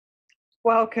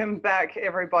Welcome back,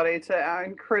 everybody, to our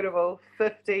incredible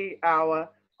 50-hour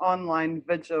online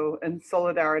vigil in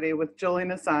solidarity with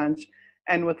Julian Assange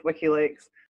and with WikiLeaks.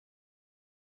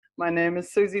 My name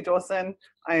is Susie Dawson.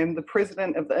 I am the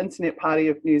president of the Internet Party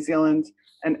of New Zealand,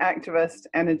 an activist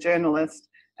and a journalist,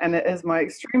 and it is my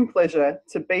extreme pleasure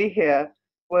to be here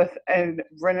with a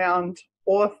renowned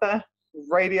author,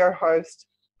 radio host,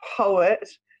 poet,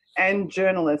 and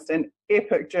journalist, an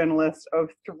epic journalist of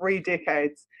 3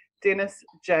 decades, Dennis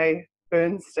J.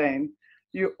 Bernstein.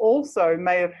 You also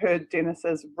may have heard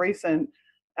Dennis's recent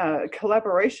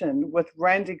collaboration with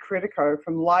Randy Credico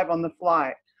from Live on the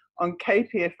Fly on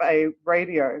KPFA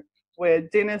radio, where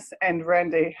Dennis and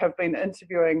Randy have been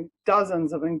interviewing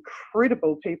dozens of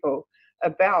incredible people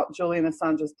about Julian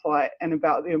Assange's plight and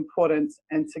about the importance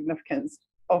and significance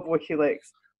of WikiLeaks.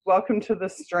 Welcome to the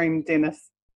stream, Dennis.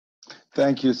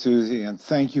 Thank you, Susie, and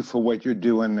thank you for what you're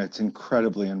doing. It's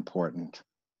incredibly important.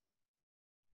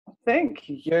 Thank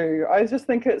you. I just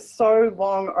think it's so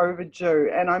long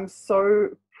overdue, and I'm so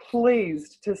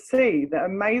pleased to see the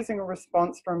amazing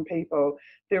response from people.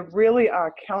 There really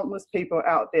are countless people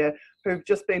out there who've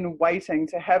just been waiting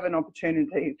to have an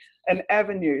opportunity, an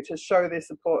avenue to show their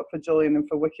support for Julian and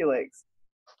for WikiLeaks.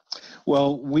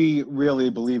 Well, we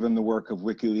really believe in the work of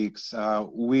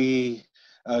WikiLeaks. We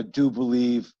do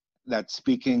believe that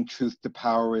speaking truth to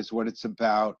power is what it's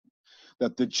about,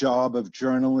 that the job of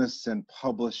journalists and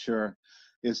publishers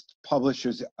is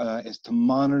to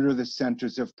monitor the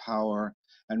centers of power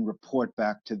and report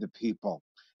back to the people.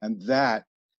 And that,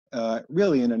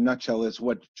 really in a nutshell, is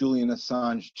what Julian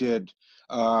Assange did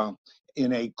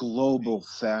in a global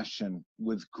fashion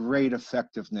with great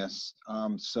effectiveness.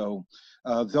 So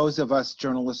those of us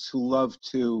journalists who love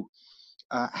to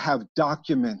have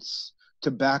documents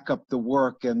to back up the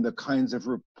work and the kinds of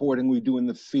reporting we do in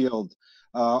the field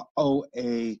owe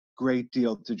a great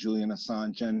deal to Julian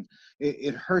Assange. And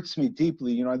it hurts me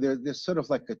deeply. You know, there's sort of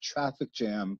like a traffic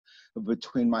jam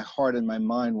between my heart and my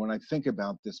mind when I think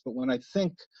about this. But when I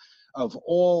think of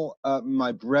all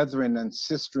my brethren and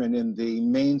sistren in the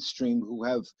mainstream who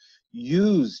have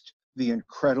used the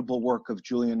incredible work of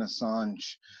Julian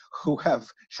Assange, who have,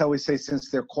 shall we say, since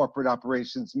their corporate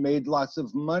operations, made lots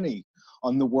of money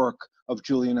on the work of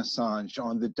Julian Assange,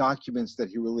 on the documents that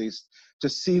he released, to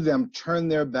see them turn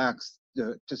their backs,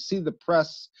 to see the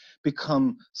press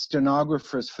become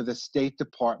stenographers for the State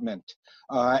Department,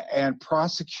 and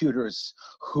prosecutors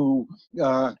who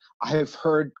I have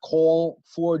heard call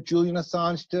for Julian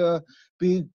Assange to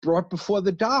be brought before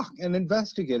the dock and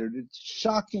investigated. It's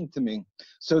shocking to me.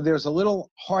 So there's a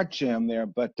little heart jam there,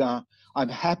 but I'm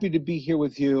happy to be here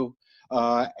with you.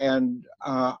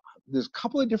 There's a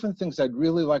couple of different things I'd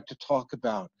really like to talk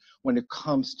about when it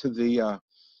comes to the,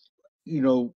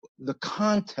 the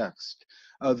context,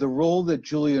 the role that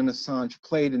Julian Assange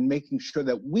played in making sure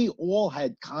that we all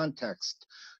had context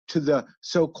to the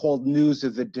so-called news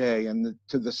of the day and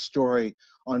to the story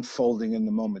unfolding in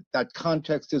the moment. That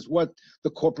context is what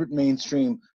the corporate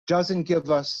mainstream doesn't give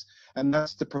us, and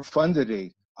that's the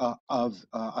profundity of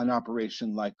an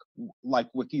operation like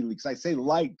WikiLeaks. I say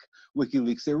like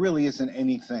WikiLeaks, there really isn't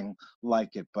anything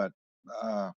like it, but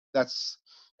that's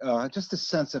just a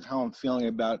sense of how I'm feeling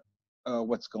about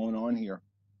what's going on here.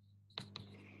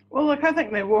 Well, look, I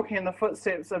think they're walking in the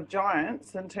footsteps of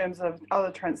giants in terms of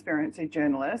other transparency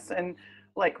journalists, and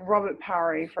like Robert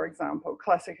Powery, for example,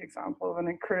 classic example of an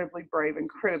incredibly brave,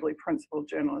 incredibly principled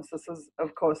journalist. This is,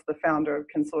 of course, the founder of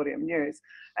Consortium News,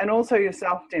 and also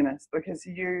yourself, Dennis, because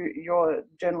your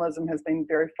journalism has been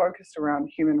very focused around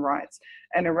human rights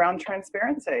and around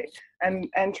transparency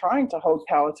and trying to hold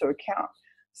power to account.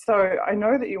 So I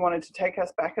know that you wanted to take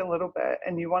us back a little bit,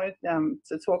 and you wanted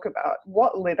to talk about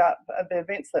what led up, the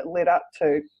events that led up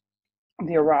to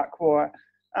the Iraq War.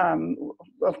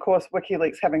 Of course,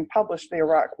 WikiLeaks having published the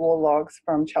Iraq war logs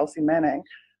from Chelsea Manning,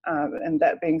 and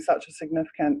that being such a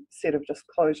significant set of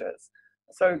disclosures.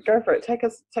 So go for it. Take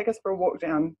us for a walk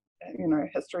down,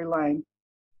 history lane.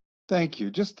 Thank you.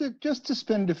 Just to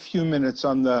spend a few minutes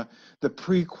on the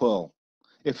prequel,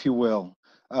 if you will,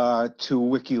 to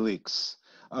WikiLeaks.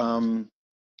 I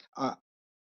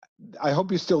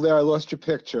hope you're still there. I lost your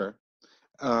picture.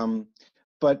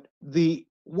 But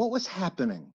what was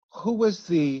happening? Who was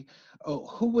the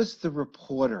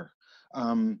reporter?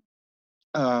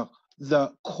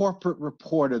 The corporate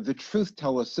reporter, the truth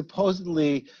teller,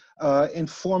 supposedly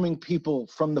informing people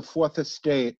from the Fourth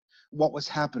Estate what was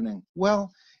happening.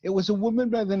 Well, it was a woman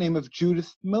by the name of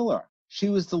Judith Miller. She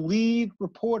was the lead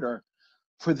reporter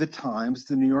for the Times,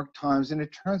 the New York Times, and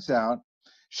it turns out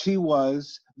she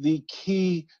was the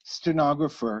key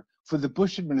stenographer for the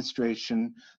Bush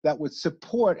administration that would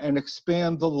support and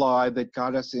expand the lie that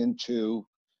got us into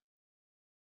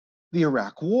the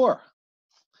Iraq War.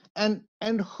 And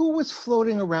who was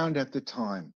floating around at the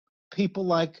time? People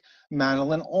like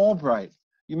Madeleine Albright.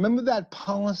 You remember that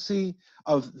policy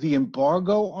of the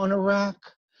embargo on Iraq?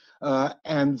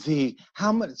 And the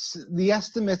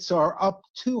estimates are up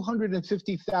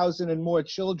 250,000 and more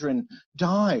children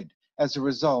died as a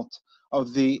result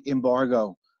of the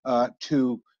embargo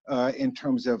in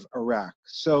terms of Iraq.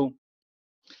 So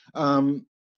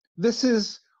this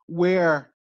is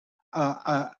where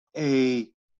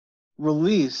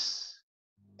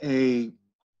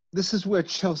this is where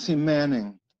Chelsea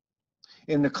Manning,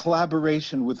 in the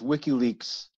collaboration with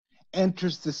WikiLeaks,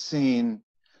 enters the scene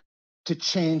to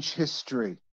change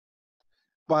history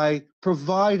by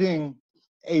providing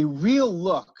a real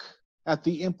look at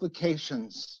the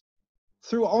implications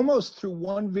almost through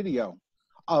one video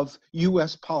of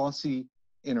US policy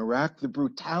in Iraq, the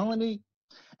brutality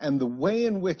and the way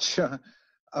in which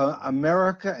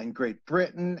America and Great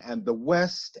Britain and the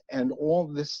West and all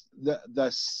this, the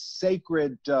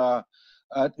sacred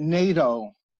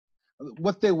NATO,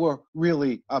 what they were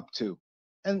really up to.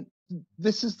 And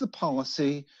this is the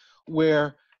policy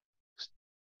where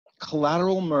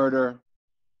collateral murder,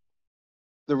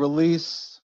 the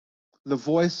release, the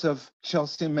voice of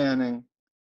Chelsea Manning,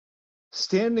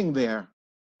 standing there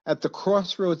at the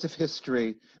crossroads of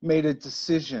history, made a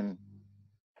decision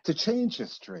to change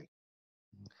history.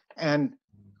 And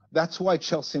that's why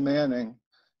Chelsea Manning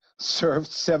served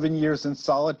 7 years in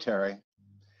solitary.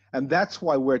 And that's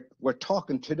why we're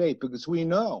talking today, because we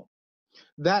know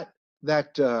that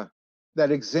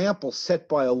example set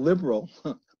by a liberal,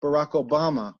 Barack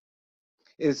Obama,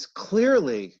 is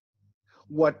clearly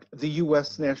what the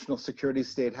US national security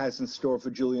state has in store for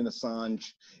Julian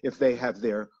Assange if they have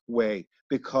their way.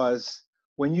 Because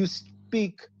when you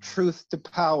speak truth to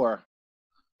power,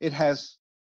 it has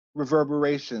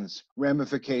reverberations,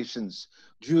 ramifications.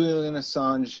 Julian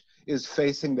Assange is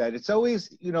facing that. It's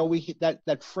always, you know,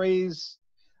 that phrase,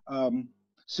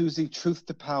 Susie, truth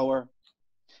to power.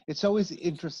 It's always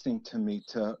interesting to me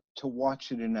to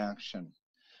watch it in action,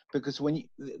 because when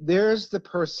there's the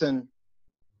person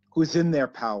who's in their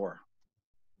power,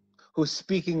 who's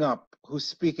speaking up, who's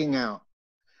speaking out,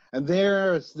 and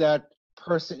there's that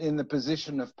person in the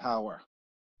position of power.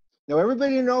 Now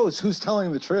everybody knows who's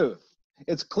telling the truth.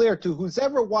 It's clear to who's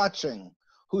ever watching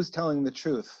who's telling the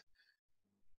truth.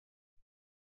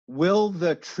 Will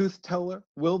the truth teller,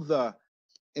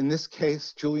 in this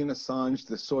case, Julian Assange,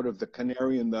 the sort of the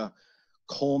canary in the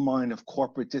coal mine of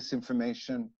corporate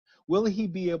disinformation, will he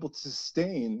be able to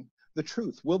sustain the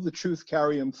truth? Will the truth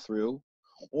carry him through?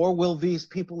 Or will these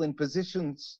people in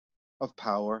positions of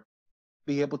power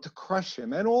be able to crush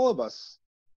him and all of us?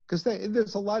 Because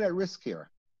there's a lot at risk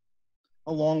here,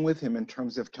 along with him in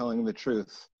terms of telling the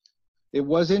truth. It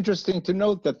was interesting to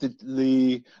note that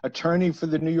the attorney for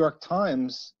the New York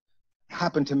Times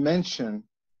happened to mention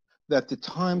that the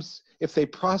Times, if they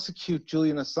prosecute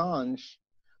Julian Assange,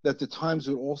 that the Times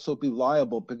would also be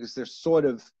liable because they're sort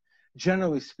of,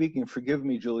 generally speaking, forgive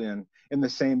me, Julian, in the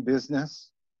same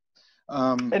business.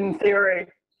 In theory,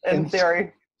 in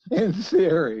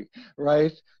theory,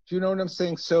 right? Do you know what I'm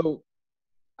saying? So,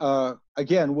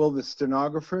 again, will the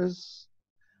stenographers,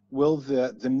 will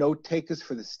the note takers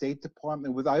for the State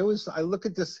Department, I look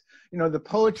at this, you know, the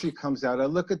poetry comes out, I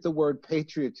look at the word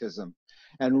patriotism,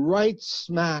 and right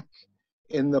smack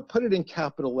put it in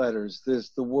capital letters,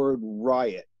 there's the word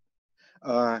riot.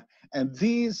 And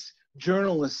these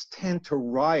journalists tend to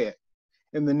riot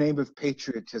in the name of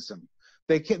patriotism.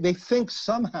 They think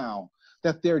somehow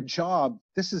that their job,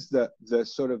 this is the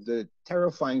sort of the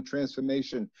terrifying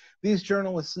transformation. These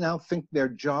journalists now think their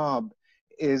job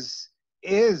is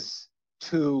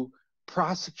to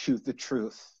prosecute the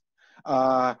truth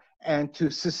and to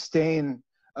sustain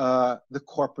the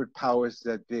corporate powers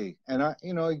that be. And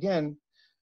again,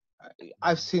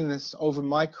 I've seen this over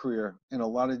my career in a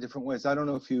lot of different ways. I don't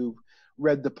know if you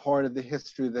read the part of the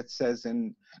history that says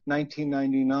in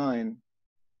 1999,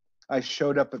 I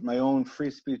showed up at my own free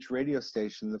speech radio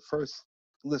station, the first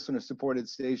listener-supported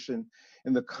station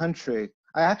in the country.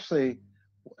 I actually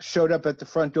showed up at the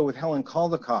front door with Helen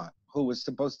Caldicott, who was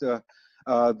supposed to,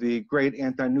 the great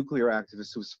anti-nuclear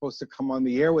activist who was supposed to come on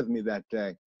the air with me that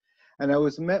day. And I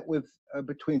was met with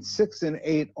between 6 and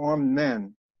 8 armed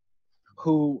men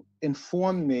who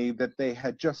informed me that they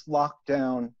had just locked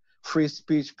down Free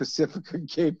Speech Pacifica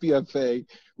KPFA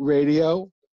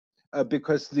radio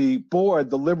because the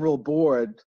liberal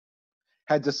board,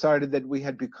 had decided that we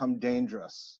had become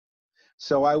dangerous.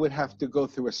 So I would have to go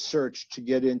through a search to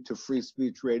get into Free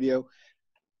Speech Radio.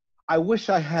 I wish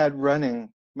I had running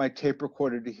my tape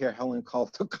recorder to hear Helen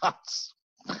Caldicott's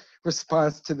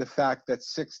response to the fact that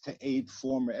 6 to 8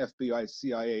 former FBI,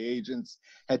 CIA agents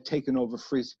had taken over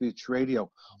Free Speech Radio.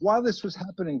 While this was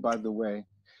happening, by the way,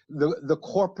 the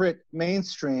corporate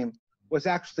mainstream was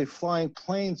actually flying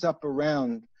planes up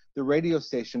around the radio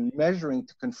station, measuring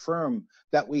to confirm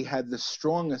that we had the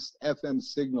strongest FM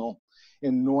signal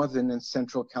in Northern and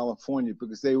Central California,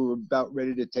 because they were about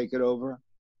ready to take it over.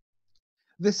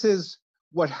 This is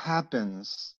what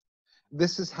happens.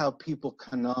 This is how people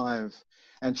connive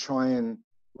and try and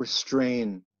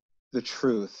restrain the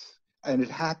truth. And it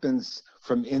happens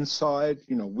from inside.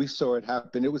 You know, we saw it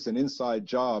happen. It was an inside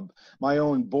job. My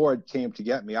own board came to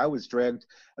get me. I was dragged.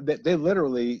 They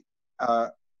literally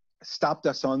stopped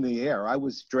us on the air. I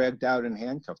was dragged out and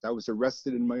handcuffed. I was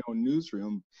arrested in my own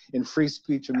newsroom in Free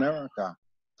Speech America.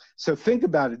 So think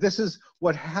about it. This is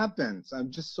what happens.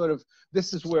 I'm just sort of,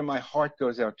 this is where my heart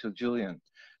goes out to Julian,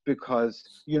 because,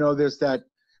 you know, there's that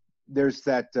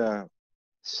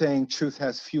saying, truth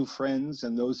has few friends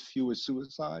and those few are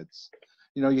suicides.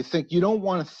 You know, you don't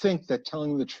want to think that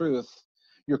telling the truth,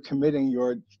 you're committing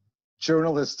your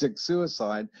journalistic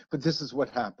suicide, but this is what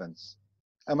happens.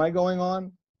 Am I going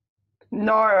on?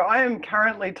 No, I am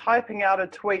currently typing out a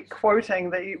tweet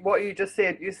quoting what you just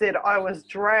said. You said, I was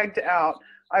dragged out.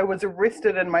 I was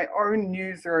arrested in my own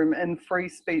newsroom in Free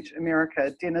Speech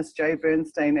America, Dennis J.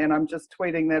 Bernstein, and I'm just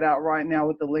tweeting that out right now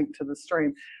with the link to the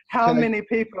stream. How many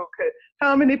people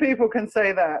can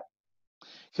say that?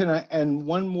 And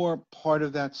one more part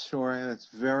of that story that's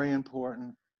very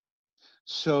important.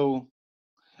 So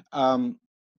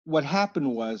what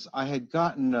happened was I had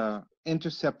gotten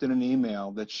intercepted an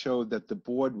email that showed that the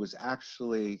board was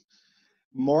actually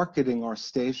marketing our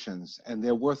stations, and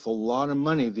they're worth a lot of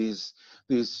money, these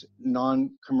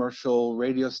non-commercial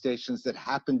radio stations that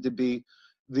happen to be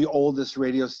the oldest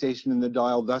radio station in the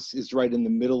dial, thus is right in the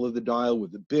middle of the dial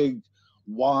with a big,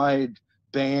 wide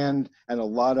band and a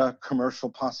lot of commercial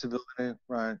possibility,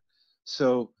 right?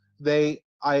 So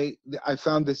I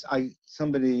found this,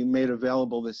 somebody made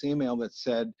available this email that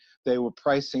said they were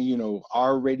pricing, you know,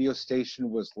 our radio station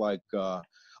was like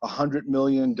 100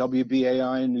 million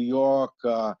WBAI in New York,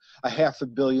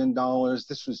 $500 million.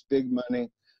 This was big money.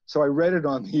 So I read it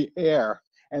on the air,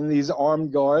 and these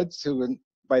armed guards who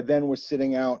by then were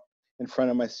sitting out in front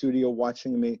of my studio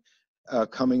watching me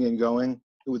coming and going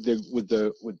with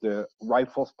the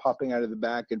rifles popping out of the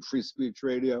back in Free Speech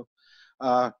Radio.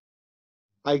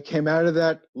 I came out of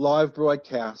that live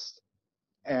broadcast,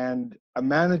 and a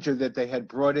manager that they had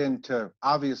brought in to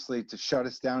obviously to shut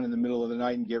us down in the middle of the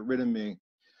night and get rid of me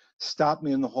stopped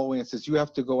me in the hallway and says, you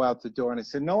have to go out the door. And I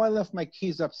said, no, I left my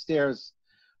keys upstairs.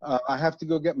 I have to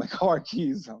go get my car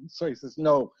keys. So he says,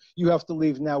 no, you have to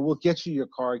leave now. We'll get you your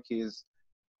car keys.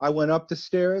 I went up the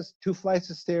stairs, 2 flights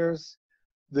of stairs.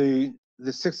 The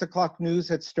 6 o'clock news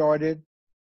had started.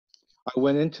 I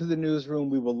went into the newsroom.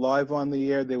 We were live on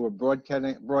the air. They were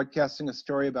broadcasting a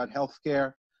story about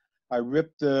healthcare. I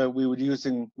ripped we were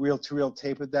using reel-to-reel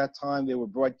tape at that time. They were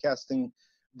broadcasting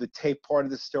the tape part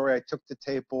of the story. I took the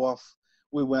tape off.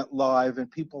 We went live, and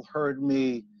people heard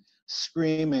me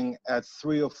screaming at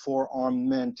 3 or 4 armed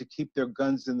men to keep their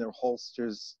guns in their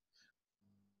holsters.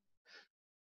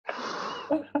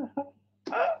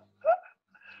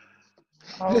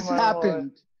 This happened.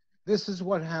 Lord. This is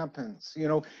what happens. You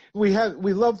know, we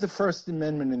love the First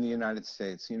Amendment in the United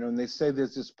States, you know, and they say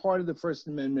there's this part of the First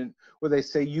Amendment where they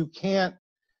say you can't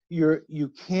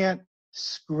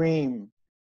scream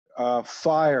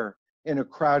fire in a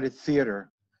crowded theater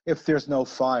if there's no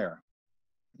fire.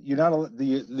 You're not,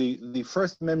 the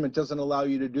First Amendment doesn't allow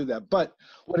you to do that. But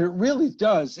what it really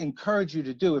does encourage you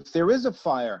to do, if there is a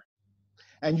fire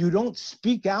and you don't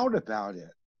speak out about it,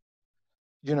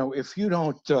 you know, if you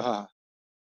don't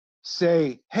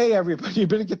say, hey, everybody, you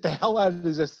better get the hell out of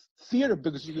this theater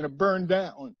because you're going to burn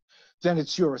down, then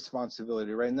it's your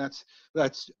responsibility, right? And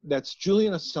that's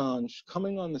Julian Assange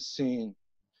coming on the scene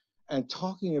and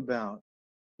talking about,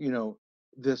 you know,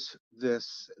 these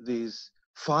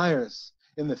fires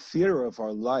in the theater of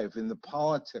our life, in the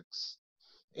politics,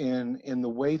 in the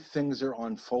way things are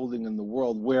unfolding in the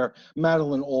world, where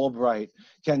Madeleine Albright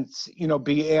can, you know,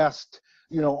 be asked,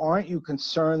 you know, aren't you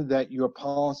concerned that your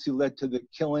policy led to the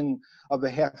killing of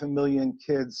 500,000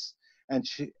 kids? And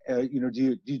she, you know,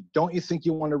 don't you think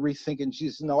you want to rethink? And she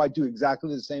says, no, I do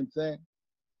exactly the same thing.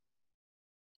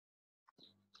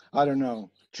 I don't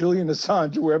know. Julian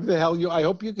Assange, wherever the hell I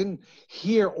hope you can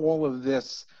hear all of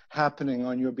this happening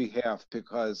on your behalf,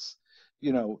 because,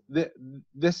 you know,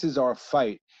 this is our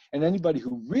fight. And anybody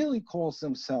who really calls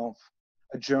themselves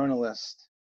a journalist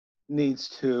needs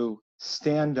to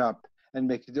stand up and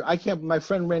make it. I can't. My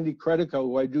friend Randy Credico,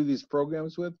 who I do these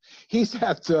programs with, he's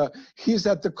at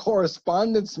the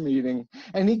correspondence meeting,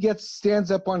 and he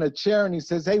stands up on a chair and he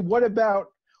says, "Hey, what about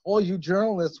all you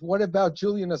journalists? What about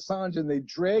Julian Assange?" And they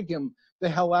drag him the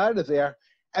hell out of there,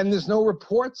 and there's no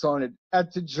reports on it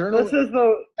at the journal. This is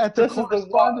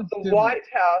the White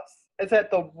House. It's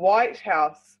at the White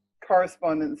House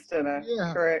Correspondence Dinner.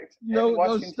 Yeah. Correct.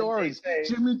 No stories. DC.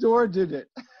 Jimmy Dore did it.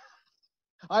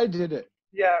 I did it.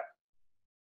 Yeah.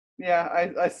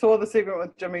 Yeah, I saw the segment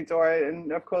with Jimmy Dore,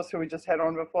 and of course, who we just had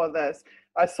on before this.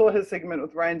 I saw his segment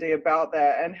with Randy about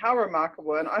that, and how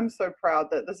remarkable. And I'm so proud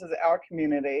that this is our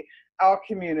community. Our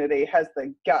community has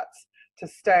the guts to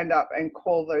stand up and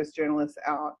call those journalists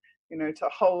out, you know, to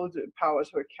hold power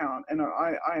to account. And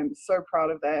I am so proud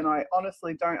of that. And I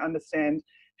honestly don't understand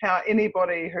how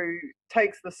anybody who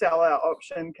takes the sellout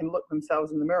option can look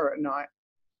themselves in the mirror at night.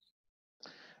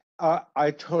 I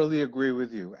totally agree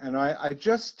with you. And I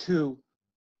just to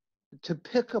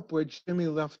pick up where Jimmy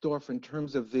left off in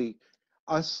terms of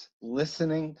us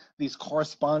listening, these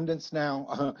correspondents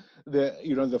now,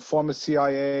 the former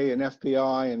CIA and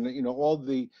FBI and, all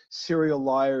the serial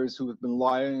liars who have been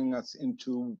lying us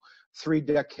into 3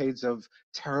 decades of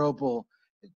terrible,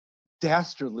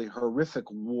 dastardly, horrific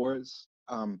wars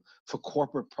for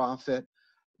corporate profit.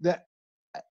 That,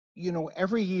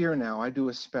 every year now I do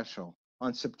a special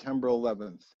on September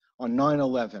 11th, on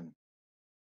 9/11.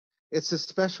 It's a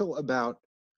special about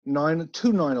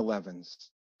two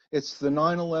 9/11s. It's the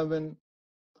 9/11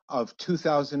 of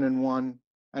 2001,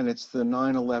 and it's the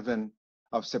 9/11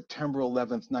 of September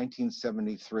 11th,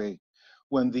 1973,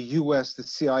 when the US, the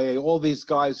CIA, all these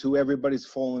guys who everybody's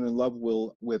fallen in love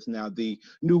with now, the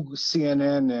new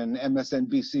CNN and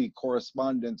MSNBC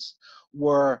correspondents,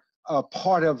 were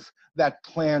part of that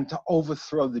plan to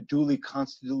overthrow the duly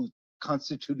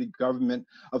constituted government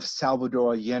of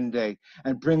Salvador Allende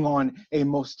and bring on a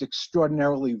most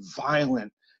extraordinarily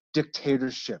violent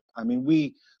dictatorship. I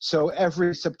mean, so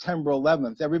every September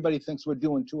 11th, everybody thinks we're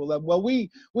doing 2/11. Well,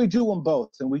 we do them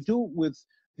both, and we do it with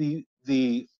the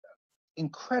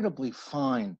incredibly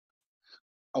fine,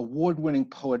 award-winning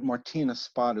poet Martina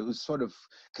Spada, who's sort of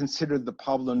considered the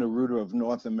Pablo Neruda of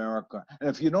North America. And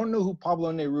if you don't know who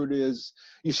Pablo Neruda is,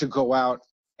 you should go out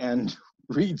and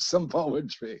read some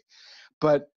poetry.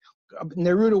 But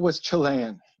Neruda was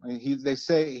Chilean. I mean,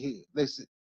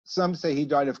 some say he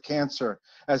died of cancer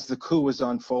as the coup was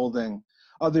unfolding.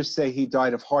 Others say he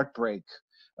died of heartbreak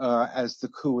as the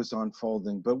coup was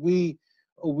unfolding. But we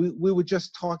were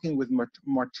just talking with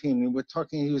Martin,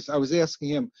 and I was asking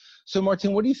him, so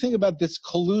Martin, what do you think about this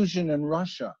collusion in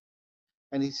Russia?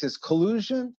 And he says,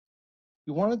 collusion?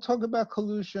 You want to talk about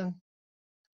collusion?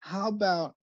 How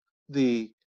about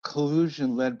the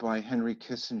collusion led by Henry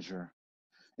Kissinger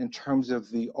in terms of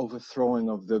the overthrowing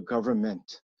of the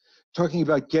government, talking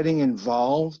about getting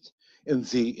involved in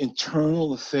the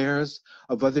internal affairs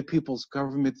of other people's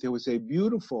government? There was a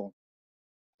beautiful,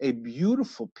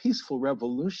 peaceful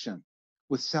revolution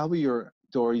with Salvador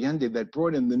Allende that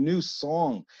brought in the new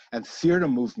song and theater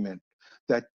movement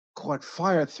that caught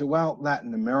fire throughout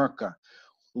Latin America,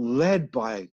 led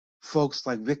by folks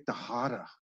like Victor Jara.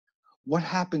 What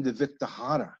happened to Victor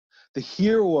Jara, the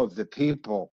hero of the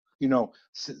people? The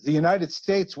United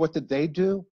States, what did they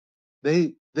do?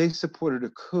 They supported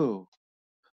a coup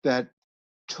that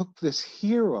took this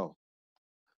hero,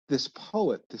 this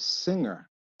poet, this singer,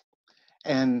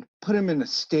 and put him in a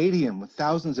stadium with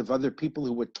thousands of other people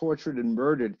who were tortured and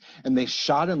murdered, and they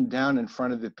shot him down in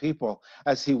front of the people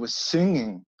as he was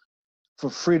singing for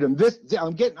freedom.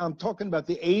 I'm talking about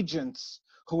the agents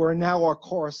who are now our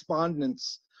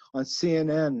correspondents on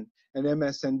CNN and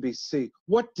MSNBC.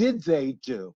 What did they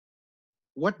do?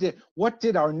 What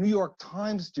did our New York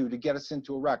Times do to get us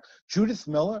into Iraq? Judith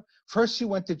Miller, first she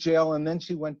went to jail and then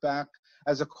she went back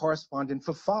as a correspondent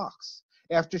for Fox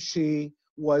after she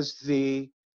was the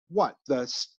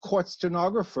court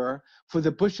stenographer for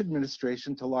the Bush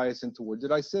administration to lie us into war.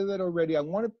 Did I say that already? I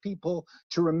wanted people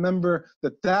to remember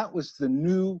that was the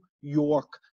New York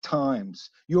Times,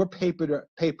 your paper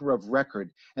of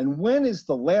record. And when is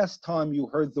the last time you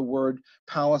heard the word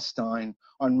Palestine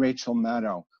on Rachel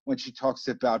Maddow when she talks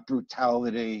about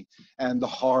brutality and the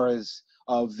horrors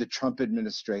of the Trump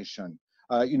administration?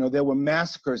 There were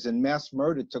massacres and mass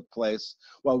murder took place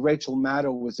while Rachel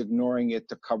Maddow was ignoring it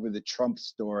to cover the Trump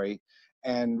story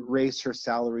and raise her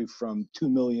salary from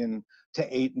 $2 million to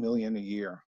 $8 million a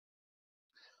year.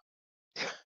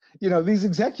 These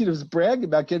executives brag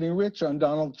about getting rich on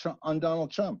Donald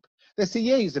Trump. They say,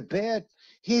 yeah, he's a badass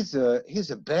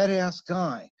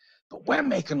guy, but we're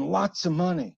making lots of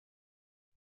money.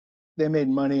 They made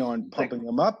money on pumping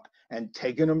him up and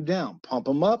taking them down, pump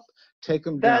them up, take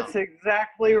them down. That's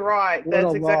exactly right. What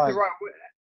That's a exactly lie. right.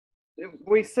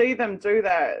 We see them do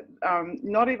that,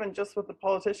 not even just with the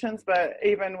politicians, but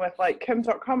even with like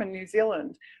Kim.com in New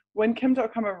Zealand. When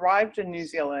Kim.com arrived in New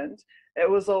Zealand, it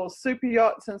was all super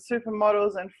yachts and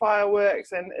supermodels and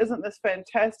fireworks, and isn't this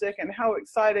fantastic, and how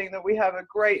exciting that we have a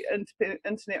great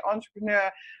internet entrepreneur,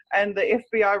 and the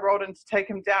FBI rolled in to take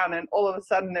him down, and all of a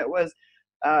sudden it was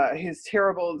he's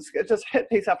terrible, just hit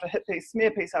piece after hit piece,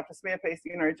 smear piece after smear piece,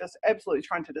 you know, just absolutely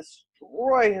trying to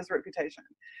destroy his reputation.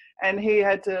 And he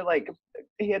had to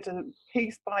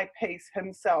piece by piece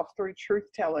himself through truth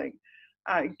telling,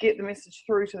 get the message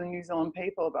through to the New Zealand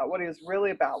people about what he was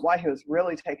really about, why he was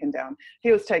really taken down.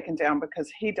 He was taken down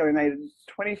because he donated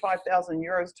 25,000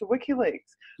 euros to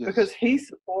WikiLeaks, yes, because he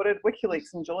supported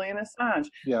WikiLeaks and Julian Assange,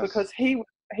 yes, because he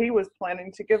was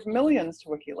planning to give millions to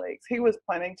WikiLeaks. He was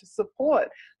planning to support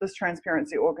this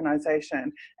transparency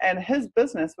organization. And his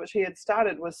business, which he had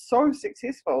started, was so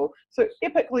successful, so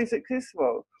epically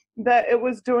successful, that it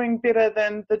was doing better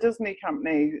than the Disney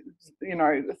company, you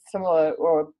know, similar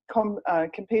or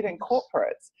competing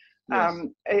corporates. Yes.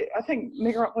 I think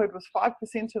Mega Upload was 5%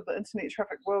 of the internet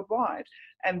traffic worldwide.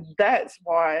 And that's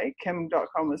why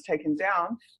Kim.com was taken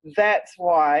down. That's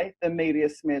why the media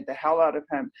smeared the hell out of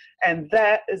him. And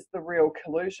that is the real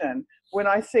collusion. When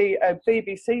I see a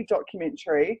BBC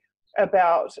documentary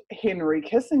about Henry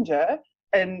Kissinger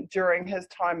and during his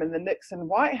time in the Nixon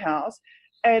White House,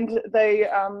 and they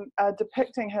are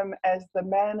depicting him as the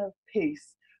man of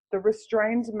peace, the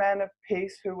restrained man of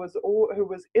peace who was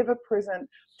ever present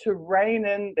to rein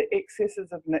in the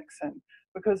excesses of Nixon,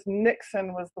 because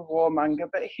Nixon was the warmonger,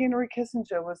 but Henry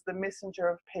Kissinger was the messenger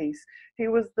of peace. He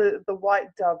was the white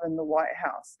dove in the White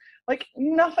House. Like,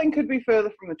 nothing could be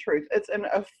further from the truth. It's an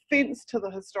offense to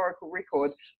the historical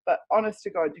record, but honest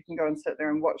to God, you can go and sit there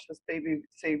and watch this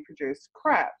BBC produced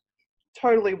crap.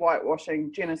 Totally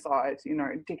whitewashing genocide, you know,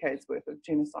 decades worth of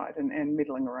genocide and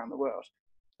meddling around the world.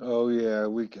 Oh yeah,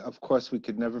 of course we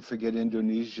could never forget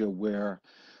Indonesia, where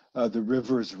the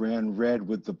rivers ran red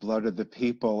with the blood of the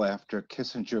people after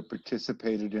Kissinger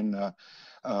participated in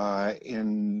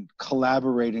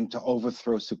collaborating to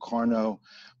overthrow Sukarno,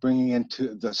 bringing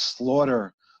into the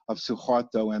slaughter of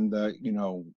Suharto and the, you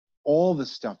know, all the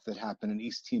stuff that happened in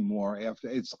East Timor after.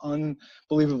 It's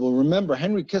unbelievable. Remember,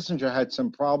 Henry Kissinger had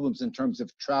some problems in terms of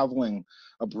traveling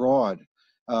abroad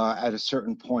at a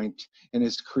certain point in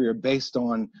his career based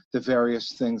on the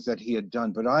various things that he had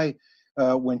done. But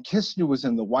when Kissinger was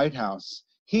in the White House,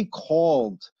 he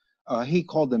called a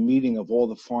meeting of all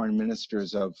the foreign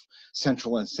ministers of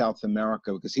Central and South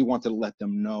America because he wanted to let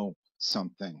them know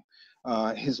something.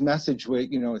 His message,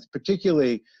 you know, it's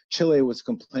particularly Chile was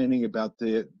complaining about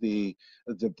the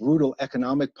brutal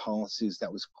economic policies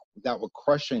that were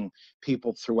crushing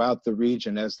people throughout the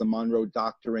region as the Monroe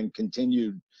Doctrine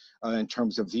continued in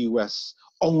terms of the U.S.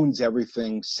 owns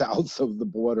everything south of the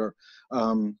border.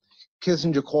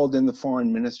 Kissinger called in the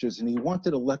foreign ministers and he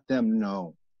wanted to let them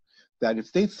know that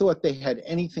if they thought they had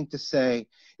anything to say,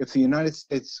 if the United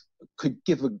States could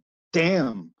give a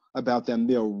damn about them,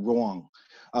 they're wrong.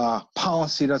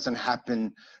 Policy doesn't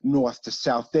happen north to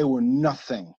south. They were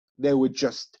nothing. They were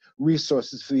just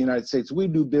resources for the United States. We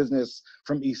do business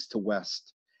from east to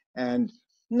west. And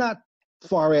not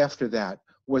far after that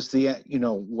was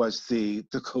the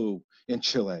coup in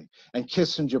Chile. And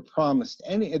Kissinger promised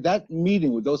that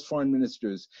meeting with those foreign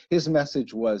ministers, his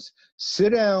message was, sit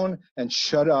down and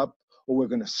shut up or we're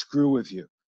going to screw with you.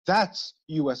 That's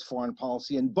U.S. foreign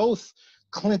policy. And both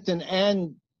Clinton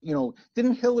and, you know,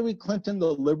 didn't Hillary Clinton,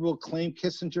 the liberal, claim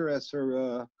Kissinger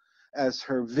as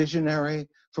her visionary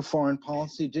for foreign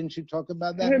policy? Didn't she talk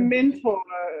about that? Her mentor,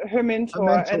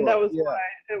 and that was why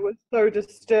it was so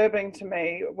disturbing to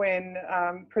me when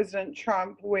President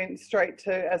Trump went straight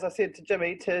to, as I said to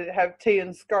Jimmy, to have tea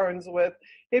and scones with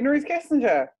Henry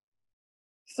Kissinger.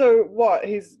 So what?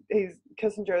 He's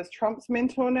Kissinger is Trump's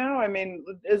mentor now? I mean,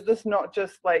 is this not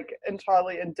just like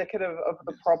entirely indicative of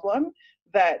the problem,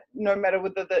 that no matter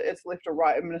whether it's left or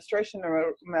right administration,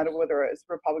 no matter whether it's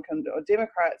Republican or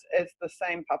Democrats, it's the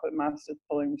same puppet masters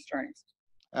pulling the strings?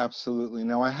 Absolutely.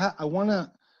 Now I want to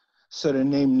sort of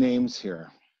name names here.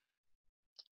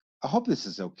 I hope this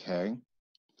is okay.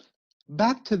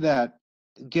 Back to that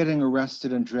getting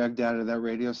arrested and dragged out of that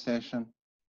radio station.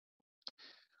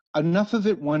 Enough of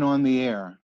it went on the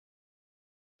air,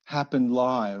 happened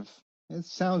live. It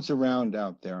sounds around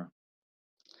out there.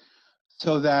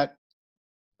 So that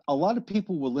a lot of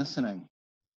people were listening.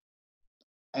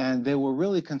 And they were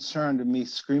really concerned of me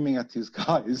screaming at these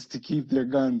guys to keep their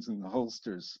guns in the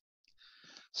holsters.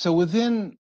 So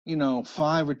within,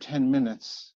 5 or 10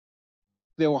 minutes,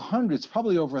 there were hundreds,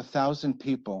 probably over 1,000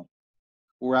 people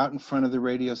were out in front of the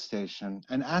radio station.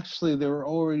 And actually there were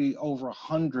already over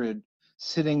 100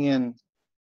 sitting in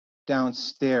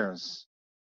downstairs.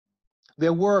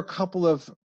 There were a couple of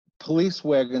police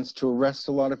wagons to arrest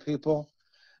a lot of people,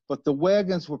 but the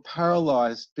wagons were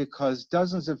paralyzed because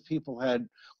dozens of people had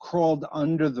crawled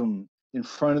under them in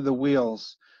front of the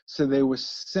wheels. So they were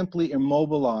simply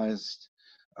immobilized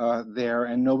there,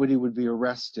 and nobody would be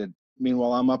arrested.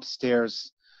 Meanwhile, I'm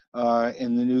upstairs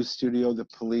in the news studio. The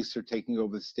police are taking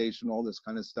over the station, all this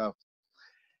kind of stuff.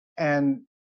 And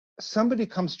somebody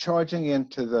comes charging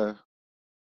into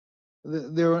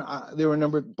there were a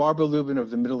number. Barbara Lubin of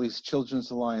the Middle East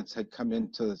Children's Alliance had come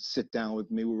in to sit down with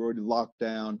me. We were already locked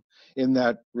down in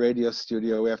that radio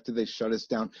studio after they shut us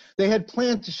down. They had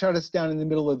planned to shut us down in the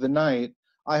middle of the night.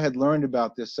 I had learned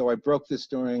about this, so I broke this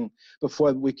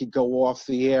before we could go off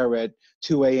the air at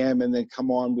 2 a.m. and then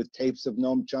come on with tapes of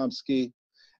Noam Chomsky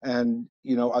and,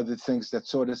 you know, other things that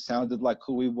sort of sounded like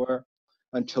who we were,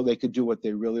 until they could do what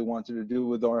they really wanted to do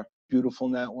with our beautiful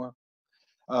network.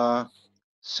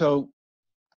 So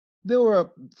there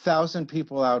were 1,000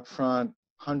 people out front,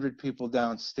 100 people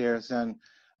downstairs, and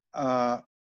a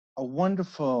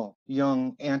wonderful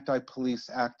young anti-police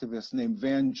activist named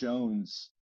Van Jones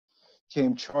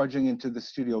came charging into the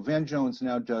studio. Van Jones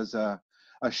now does a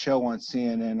show on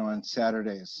CNN on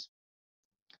Saturdays.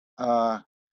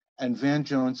 And Van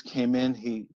Jones came in,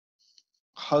 he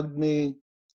hugged me.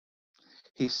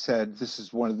 He said, "This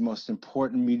is one of the most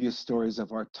important media stories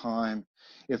of our time.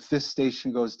 If this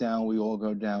station goes down, we all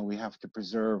go down. We have to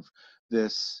preserve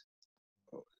this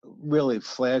really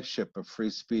flagship of free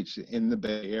speech in the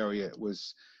Bay Area." It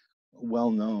was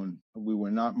well known. We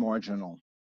were not marginal.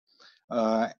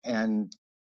 And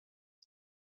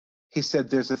he said,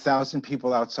 "There's 1,000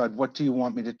 people outside. What do you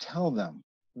want me to tell them?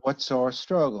 What's our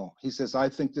struggle?" He says, "I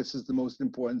think this is the most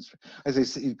important." As I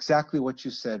say, exactly what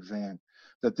you said, Van,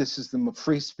 that this is the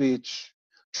free speech,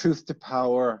 truth to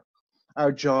power.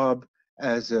 Our job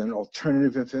as an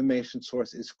alternative information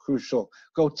source is crucial.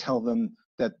 Go tell them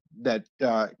that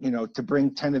you know, to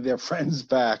bring 10 of their friends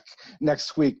back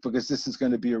next week, because this is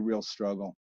going to be a real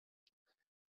struggle.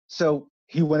 So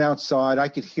he went outside. I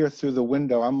could hear through the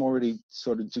window. I'm already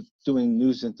sort of doing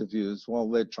news interviews while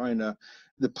they're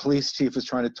the police chief is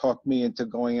trying to talk me into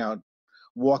going out,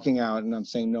 walking out. And I'm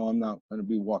saying, no, I'm not going to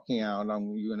be walking out.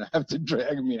 You're going to have to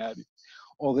drag me out.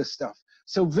 All this stuff.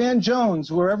 So Van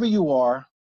Jones, wherever you are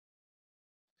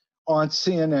on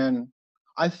CNN,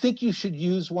 I think you should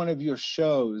use one of your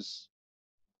shows,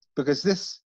 because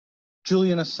this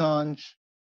Julian Assange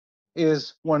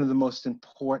is one of the most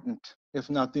important, if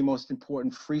not the most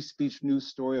important, free speech news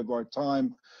story of our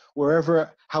time.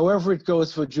 However it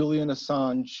goes for Julian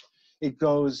Assange, it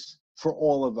goes for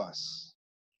all of us.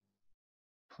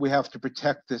 We have to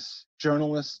protect this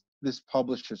journalist, this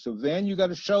publisher. So Van, you got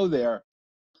a show there.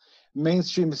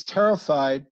 Mainstream is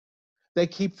terrified. They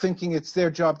keep thinking it's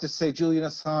their job to say Julian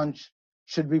Assange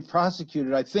should be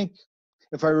prosecuted. I think,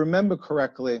 if I remember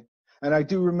correctly, and I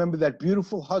do remember that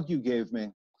beautiful hug you gave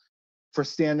me for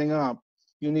standing up,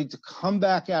 you need to come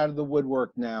back out of the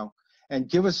woodwork now and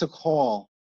give us a call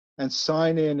and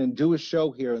sign in and do a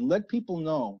show here and let people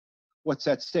know what's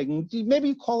at stake. And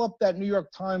maybe call up that New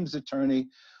York Times attorney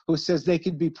who says they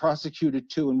could be prosecuted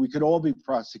too, and we could all be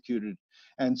prosecuted,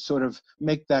 and sort of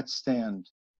make that stand.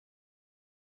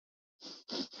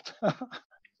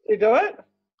 You do it?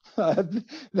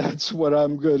 That's what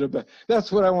I'm good about.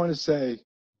 That's what I want to say.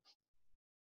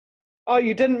 Oh,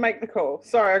 you didn't make the call.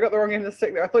 Sorry, I got the wrong end of the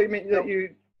stick there. I thought you meant that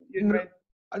you'd made...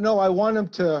 No, I want him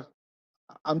to.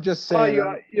 I'm just saying.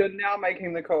 Oh, you're now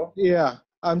making the call. Yeah,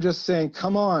 I'm just saying,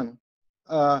 come on.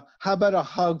 How about a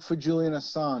hug for Julian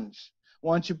Assange?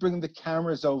 Why don't you bring the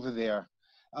cameras over there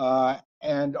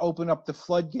and open up the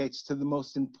floodgates to the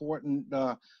most important,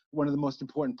 one of the most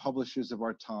important publishers of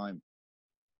our time?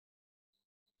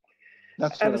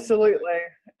 That's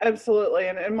absolutely.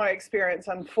 And in my experience,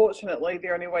 unfortunately, the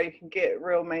only way you can get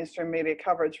real mainstream media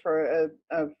coverage for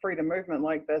a freedom movement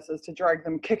like this is to drag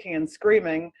them kicking and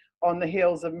screaming on the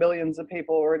heels of millions of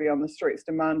people already on the streets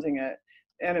demanding it.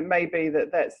 And it may be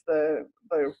that that's the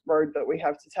road that we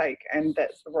have to take, and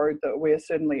that's the road that we're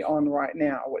certainly on right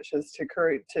now, which is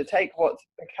to take what's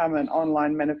become an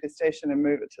online manifestation and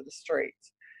move it to the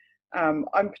streets. I'm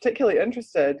particularly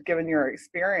interested, given your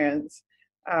experience,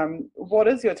 what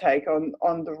is your take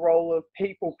on the role of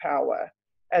people power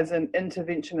as an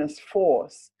interventionist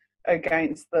force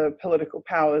against the political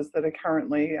powers that are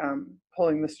currently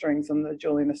pulling the strings in the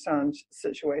Julian Assange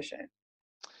situation?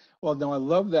 Well, no, I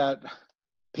love that.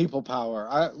 People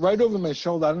power. Right over my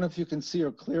shoulder, I don't know if you can see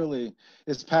her clearly,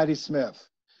 is Patti Smith.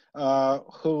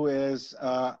 who is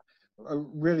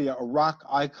really a rock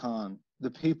icon,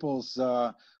 the people's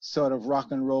sort of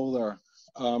rock and roller,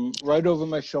 right over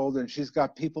my shoulder, and she's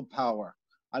got people power.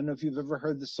 I don't know if you've ever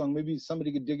heard this song. Maybe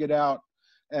somebody could dig it out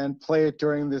and play it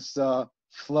during this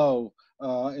flow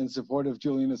in support of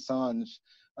Julian Assange.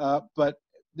 But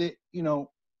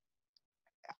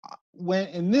when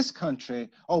in this country,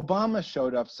 Obama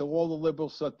showed up, so all the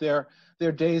liberals thought their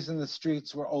days in the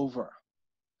streets were over.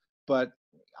 But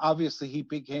obviously, he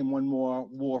became one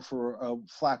more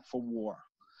flack for war.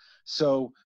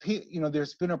 So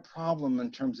there's been a problem in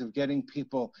terms of getting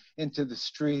people into the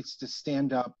streets to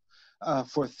stand up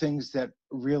for things that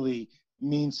really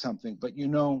mean something. But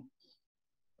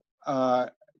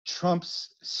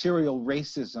Trump's serial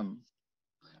racism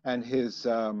and his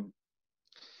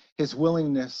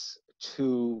willingness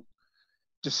to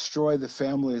destroy the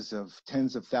families of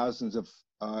tens of thousands of,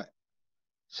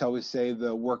 shall we say,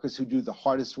 the workers who do the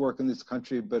hardest work in this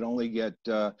country, but only get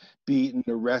beaten,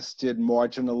 arrested,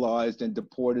 marginalized, and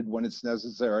deported when it's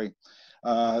necessary.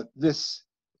 This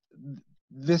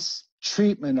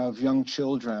treatment of young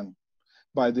children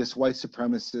by this white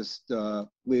supremacist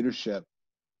leadership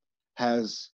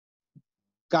has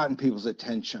gotten people's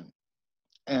attention.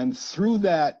 And through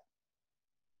that,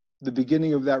 the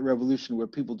beginning of that revolution, where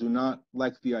people do not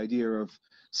like the idea of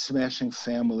smashing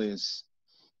families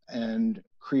and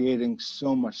creating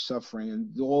so much suffering,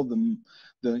 and all the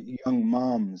young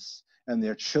moms and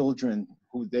their children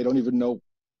who they don't even know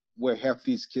where half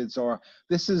these kids are.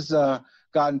 This has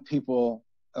gotten people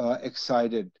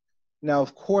excited. Now,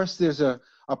 of course, there's a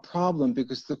problem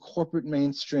because the corporate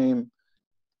mainstream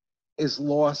is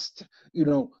lost.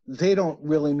 They don't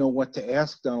really know what to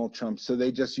ask Donald Trump, so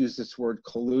they just use this word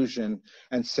collusion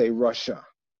and say Russia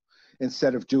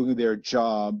instead of doing their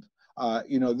job.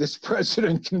 This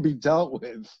president can be dealt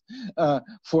with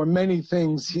for many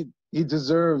things. He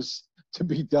deserves to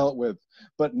be dealt with,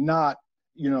 but not,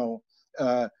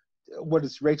 what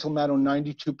is Rachel Maddow,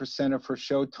 92% of her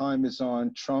show time is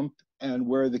on Trump and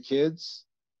Where Are the Kids?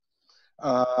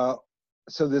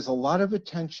 So there's a lot of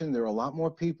attention. There are a lot more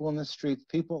people in the streets.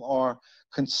 People are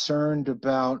concerned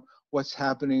about what's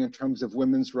happening in terms of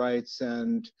women's rights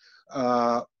and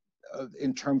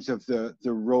in terms of the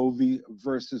Roe v.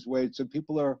 versus Wade. So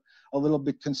people are a little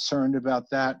bit concerned about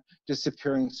that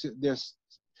disappearing.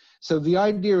 So the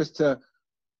idea is to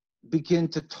begin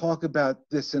to talk about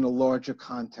this in a larger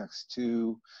context,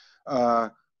 to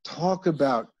talk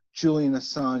about Julian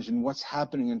Assange and what's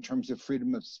happening in terms of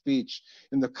freedom of speech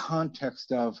in the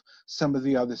context of some of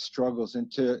the other struggles, and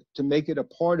to make it a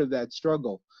part of that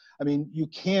struggle. I mean, you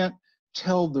can't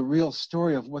tell the real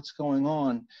story of what's going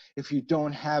on if you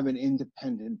don't have an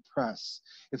independent press,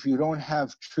 if you don't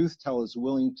have truth tellers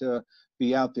willing to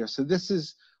be out there. So this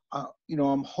is,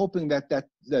 I'm hoping that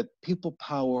people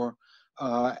power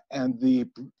and the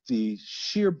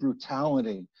sheer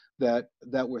brutality that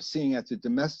we're seeing at the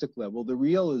domestic level, the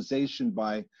realization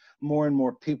by more and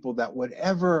more people that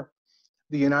whatever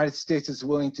the United States is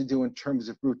willing to do in terms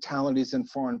of brutalities in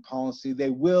foreign policy, they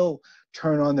will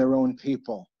turn on their own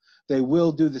people. They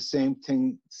will do the same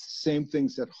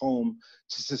things at home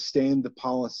to sustain the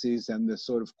policies and the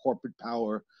sort of corporate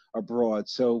power abroad.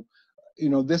 So,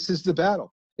 this is the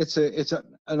battle. It's an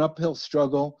uphill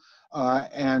struggle,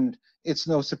 and it's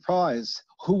no surprise.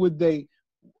 Who would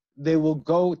they will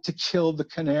go to kill the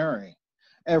canary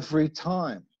every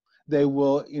time. They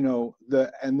will,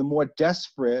 the more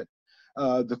desperate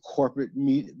the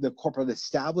corporate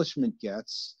establishment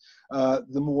gets,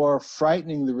 the more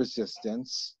frightening the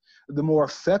resistance, the more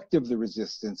effective the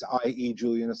resistance, i.e.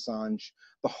 Julian Assange,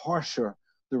 the harsher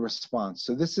the response.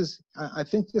 So I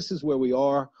think this is where we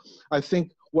are. I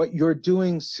think what you're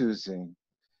doing, Susie,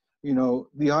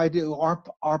 the idea,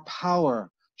 our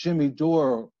power, Jimmy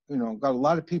Dore, got a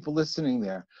lot of people listening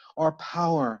there. Our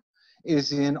power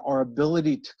is in our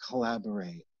ability to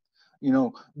collaborate.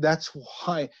 That's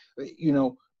why,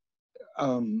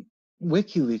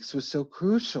 WikiLeaks was so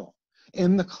crucial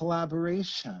in the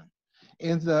collaboration,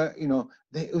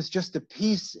 it was just a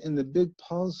piece in the big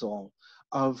puzzle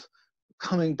of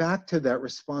coming back to that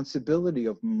responsibility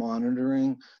of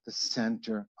monitoring the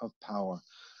center of power.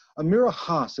 Amira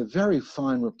Haas, a very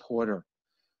fine reporter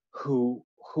who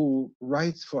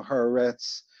writes for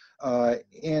Harrods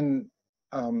in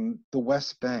the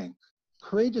West Bank,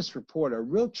 courageous reporter, a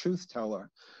real truth teller,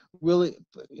 really,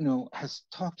 has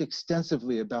talked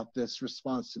extensively about this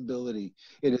responsibility.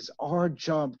 It is our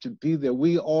job to be there.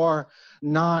 We are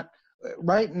not,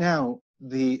 right now,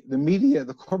 the media,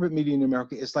 the corporate media in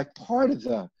America is like part of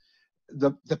the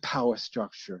power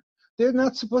structure. They're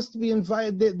not supposed to be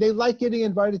invited. They like getting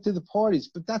invited to the parties,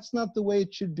 but that's not the way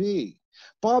it should be.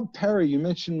 Bob Perry, you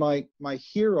mentioned my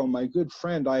hero, my good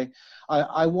friend.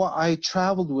 I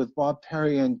traveled with Bob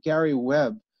Perry and Gary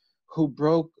Webb, who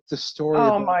broke the story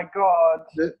Oh about my God.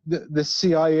 the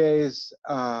CIA's.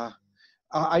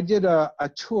 I did a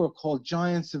tour called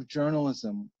Giants of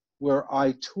Journalism, where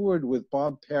I toured with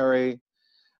Bob Perry,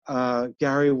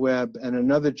 Gary Webb, and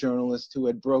another journalist who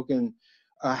had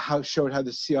showed how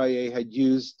the CIA had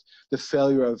used the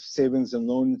failure of savings and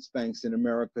loans banks in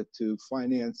America to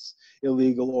finance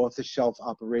illegal off-the-shelf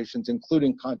operations,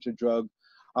 including contra-drug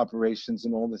operations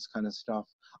and all this kind of stuff.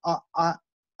 I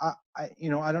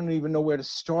don't even know where to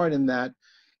start in that.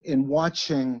 In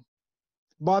watching,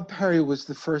 Bob Perry was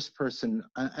the first person,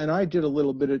 and I did a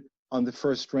little bit on the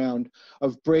first round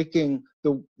of breaking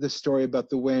the story about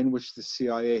the way in which the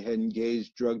CIA had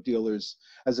engaged drug dealers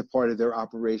as a part of their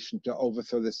operation to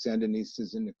overthrow the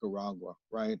Sandinistas in Nicaragua,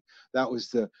 right? That was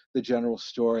the general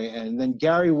story. And then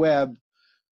Gary Webb,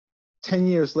 10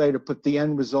 years later, put the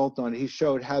end result on it. He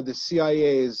showed how the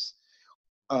CIA's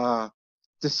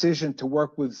decision to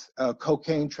work with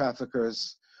cocaine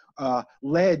traffickers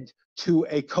led to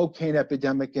a cocaine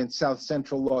epidemic in South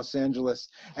Central Los Angeles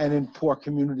and in poor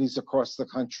communities across the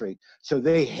country. So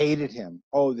they hated him.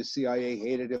 Oh, the CIA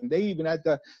hated him. They even had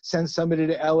to send somebody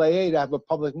to LAA to have a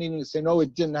public meeting and say, no,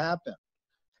 it didn't happen.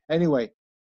 Anyway,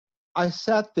 I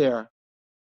sat there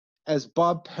as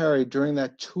Bob Perry during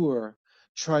that tour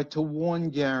tried to warn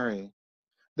Gary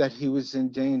that he was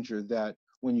in danger, that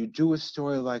when you do a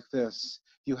story like this,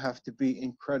 you have to be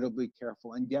incredibly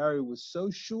careful. And Gary was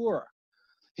so sure.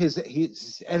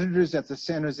 His editors at the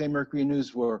San Jose Mercury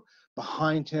News were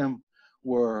behind him,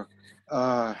 were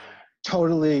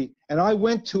totally, and I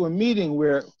went to a meeting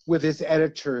with his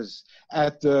editors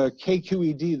at the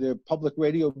KQED, the public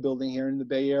radio building here in the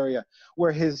Bay Area,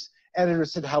 where his editor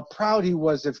said how proud he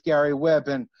was of Gary Webb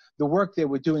and the work they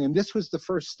were doing. And this was the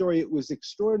first story. It was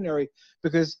extraordinary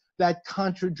because that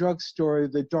contra-drug story,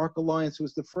 the Dark Alliance,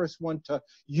 was the first one to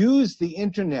use the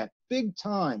internet big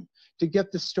time to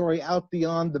get the story out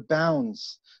beyond the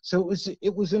bounds. So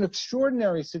it was an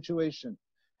extraordinary situation.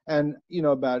 And,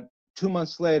 about 2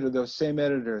 months later, those same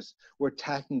editors were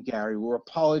attacking Gary, were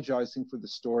apologizing for the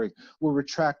story, were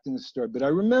retracting the story. But I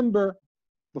remember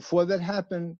before that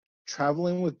happened,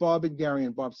 traveling with Bob and Gary,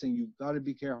 and Bob saying, you've got to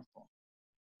be careful.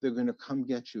 They're going to come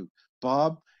get you.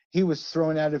 Bob, he was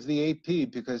thrown out of the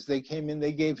AP because they came in,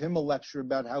 they gave him a lecture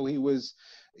about how he was,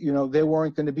 they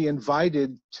weren't going to be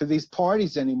invited to these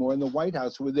parties anymore in the White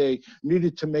House where they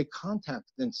needed to make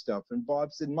contact and stuff. And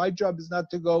Bob said, my job is not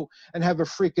to go and have a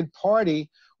freaking party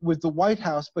with the White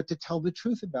House, but to tell the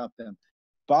truth about them.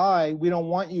 Bye. We don't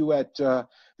want you at the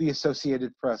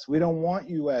Associated Press. We don't want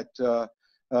you at the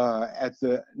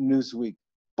Newsweek.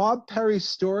 Bob Perry's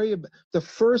story, the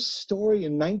first story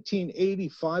in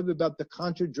 1985 about the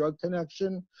contra-drug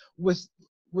connection, was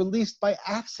released by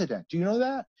accident. Do you know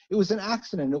that? It was an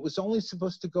accident. It was only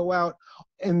supposed to go out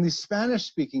in the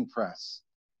Spanish-speaking press.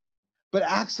 But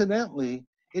accidentally,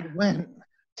 it went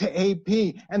to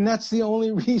AP. And that's the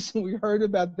only reason we heard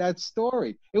about that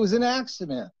story. It was an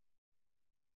accident.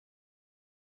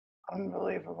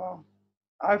 Unbelievable.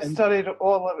 I've studied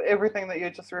everything that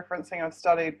you're just referencing. I've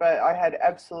studied, but I had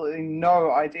absolutely no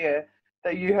idea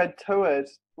that you had toured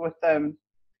with them.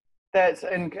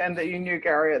 And that you knew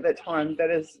Gary at that time. That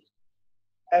is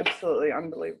absolutely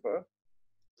unbelievable.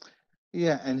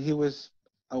 Yeah, and he was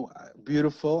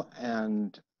beautiful,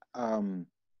 and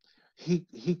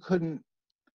he couldn't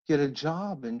get a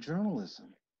job in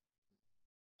journalism.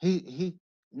 He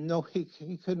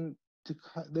couldn't.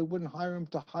 They wouldn't hire him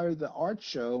to hire the art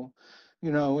show,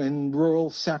 in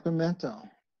rural Sacramento.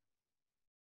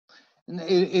 And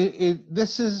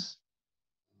this is,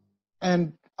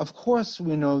 and of course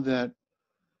we know that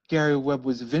Gary Webb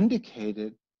was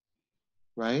vindicated,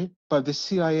 right, by the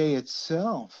CIA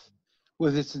itself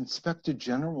with its Inspector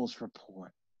General's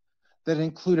report that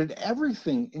included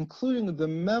everything, including the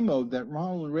memo that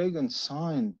Ronald Reagan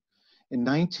signed in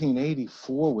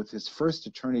 1984 with his first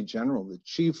Attorney General, the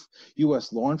chief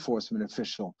US law enforcement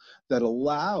official, that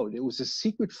allowed, it was a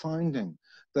secret finding,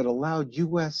 that allowed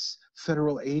US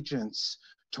federal agents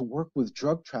to work with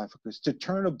drug traffickers, to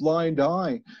turn a blind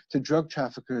eye to drug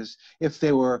traffickers if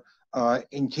they were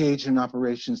engaged in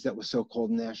operations that were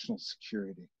so-called national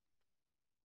security.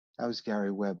 That was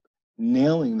Gary Webb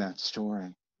nailing that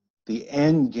story. The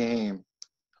end game,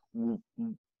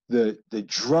 the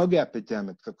drug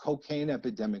epidemic, the cocaine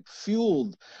epidemic,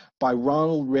 fueled by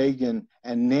Ronald Reagan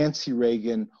and Nancy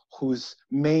Reagan, whose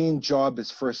main job as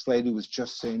First Lady was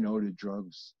just say no to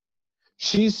drugs.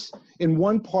 She's in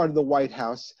one part of the White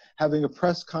House having a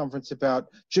press conference about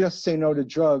just say no to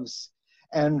drugs,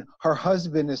 and her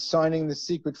husband is signing the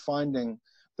secret finding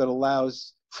that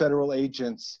allows federal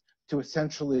agents to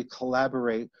essentially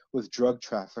collaborate with drug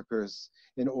traffickers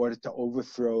in order to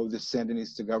overthrow the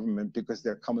Sandinista government because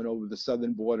they're coming over the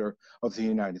southern border of the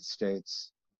United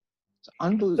States. It's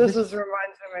unbelievable.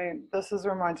 This is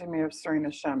reminding me of Serena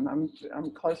Shim.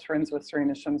 I'm close friends with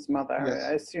Serena Shim's mother. Yes.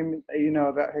 I assume that you know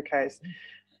about her case.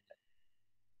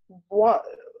 What,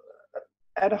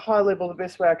 at a high level, the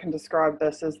best way I can describe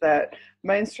this is that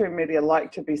mainstream media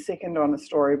like to be second on a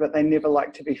story, but they never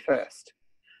like to be first.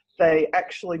 They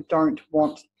actually don't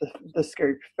want the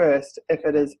scoop first if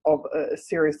it is of a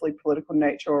seriously political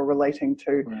nature or relating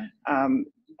to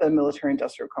the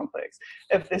military-industrial complex.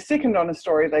 If they're second on a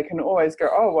story, they can always go,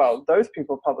 oh, well, those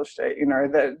people published it, you know,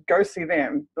 go see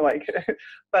them. Like,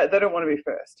 but they don't want to be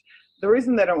first. The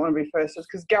reason they don't want to be first is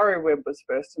because Gary Webb was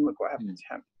first, and look what happened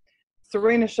to him.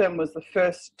 Serena Shim was the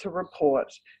first to report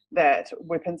that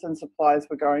weapons and supplies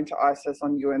were going to ISIS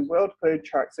on UN World Food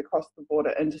trucks across the border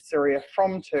into Syria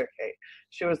from Turkey.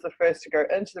 She was the first to go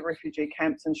into the refugee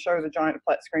camps and show the giant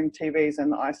flat screen TVs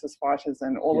and the ISIS fighters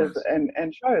and all of the,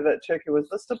 and show that Turkey was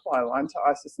the supply line to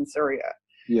ISIS in Syria.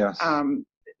 Yes.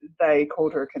 They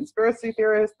called her a conspiracy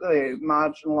theorist, they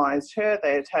marginalized her,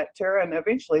 they attacked her, and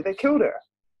eventually they killed her.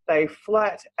 They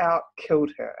flat out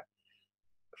killed her.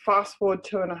 Fast forward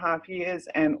 2.5 years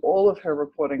and all of her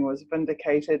reporting was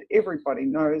vindicated. Everybody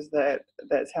knows that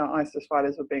that's how ISIS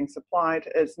fighters were being supplied.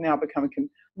 It's now become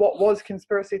what was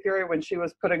conspiracy theory when she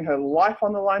was putting her life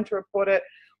on the line to report it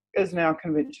is now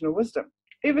conventional wisdom,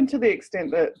 even to the extent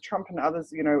that Trump and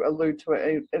others, you know, allude to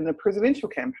it in the presidential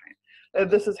campaign.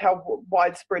 This is how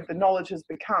widespread the knowledge has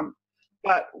become.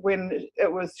 But when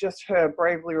it was just her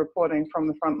bravely reporting from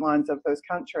the front lines of those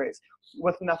countries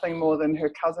with nothing more than her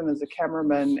cousin as a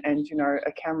cameraman and, you know,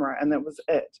 a camera, and that was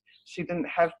it. She didn't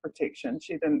have protection.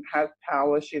 She didn't have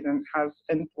power. She didn't have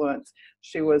influence.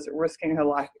 She was risking her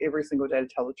life every single day to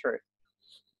tell the truth.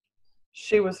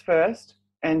 She was first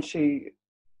and she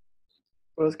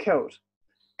was killed.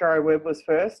 Gary Webb was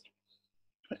first.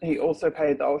 He also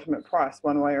paid the ultimate price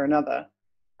one way or another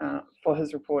for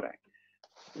his reporting.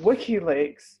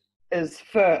 WikiLeaks is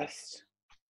first.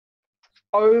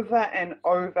 Over and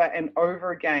over and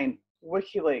over again,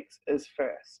 WikiLeaks is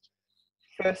first.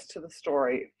 First to the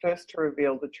story, first to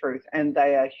reveal the truth, and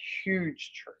they are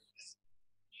huge truths.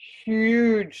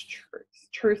 Huge truths.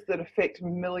 Truths that affect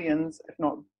millions, if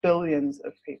not billions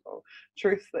of people.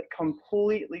 Truths that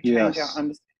completely change our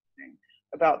understanding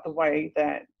about the way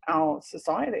that our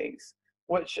societies,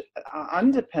 which are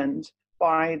underpinned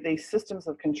by the systems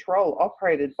of control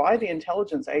operated by the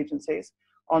intelligence agencies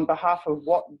on behalf of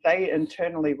what they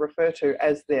internally refer to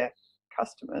as their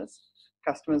customers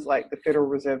like the Federal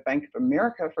Reserve Bank of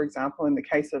America, for example, in the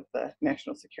case of the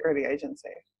National Security Agency.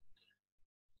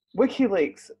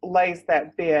 WikiLeaks lays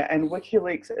that bare, and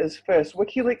WikiLeaks is first.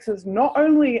 WikiLeaks is not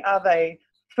only are they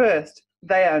first,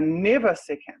 they are never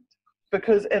second,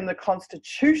 because in the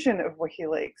constitution of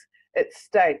WikiLeaks, it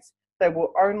states they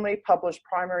will only publish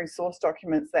primary source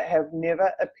documents that have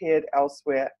never appeared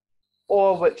elsewhere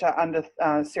or which are under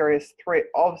serious threat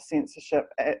of censorship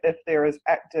if there is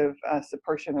active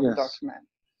suppression of the document.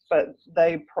 But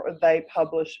they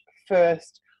publish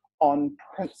first on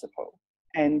principle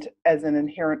and as an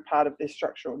inherent part of their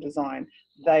structural design.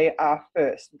 They are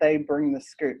first. They bring the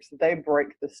scoops. They break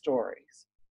the stories,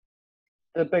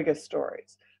 the biggest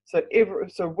stories. So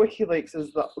WikiLeaks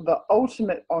is the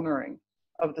ultimate honouring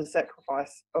of the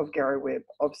sacrifice of Gary Webb,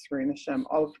 of Serena Shim,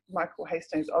 of Michael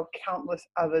Hastings, of countless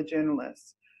other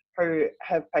journalists who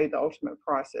have paid the ultimate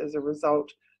price as a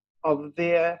result of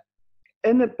their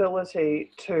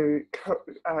inability to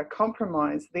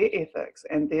compromise their ethics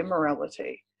and their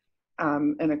morality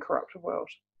in a corrupt world.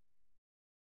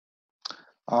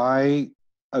 I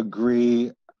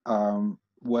agree.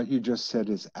 What you just said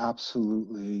is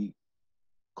absolutely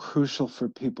crucial for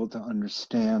people to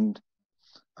understand.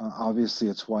 Obviously,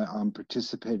 it's why I'm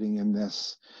participating in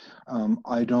this.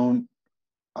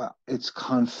 It's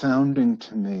confounding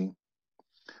to me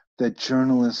that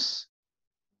journalists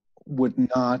would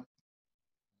not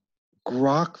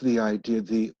grok the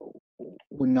idea,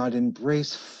 would not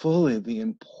embrace fully the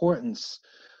importance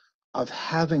of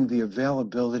having the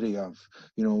availability of,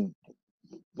 you know,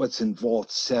 what's in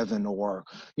Vault 7, or,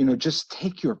 you know, just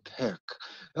take your pick,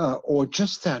 or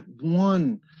just that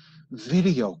one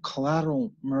video,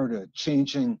 Collateral Murder,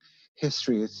 Changing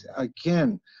History. It's,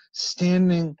 again,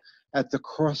 standing at the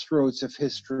crossroads of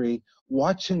history,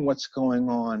 watching what's going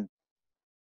on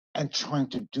and trying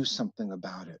to do something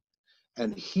about it.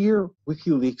 And here,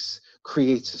 WikiLeaks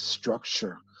creates a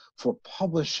structure for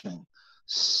publishing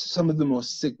some of the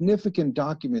most significant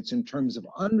documents in terms of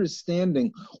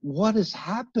understanding what is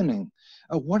happening.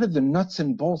 What are the nuts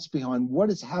and bolts behind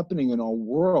what is happening in our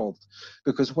world?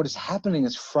 Because what is happening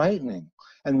is frightening,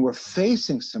 and we're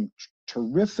facing some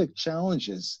terrific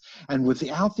challenges. And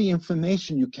without the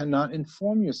information, you cannot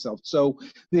inform yourself. So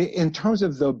in terms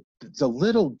of the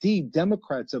little d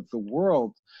Democrats of the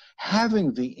world,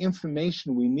 having the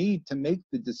information we need to make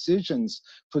the decisions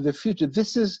for the future,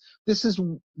 this is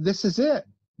it.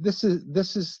 This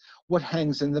is what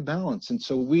hangs in the balance. And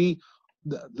so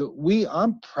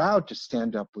I'm proud to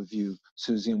stand up with you,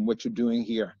 Susie, and what you're doing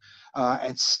here,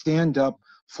 and stand up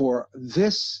for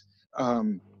this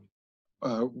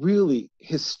really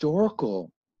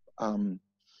historical,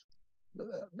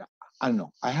 I don't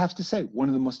know, I have to say, one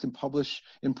of the most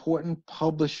important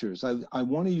publishers. I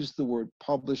want to use the word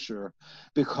publisher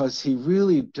because he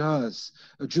really does,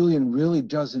 Julian really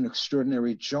does an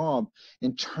extraordinary job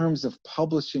in terms of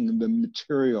publishing the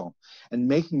material and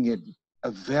making it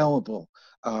available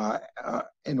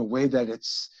in a way that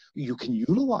you can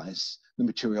utilize the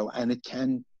material and it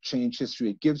can change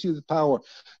history. It gives you the power.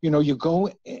 You know, you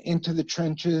go into the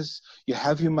trenches, you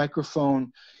have your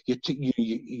microphone, you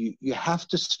have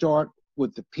to start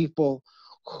with the people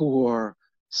who are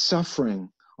suffering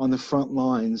on the front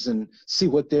lines and see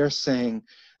what they're saying.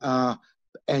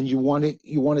 And you want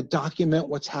to document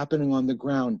what's happening on the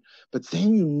ground. But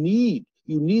then you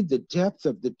need the depth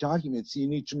of the documents. You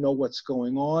need to know what's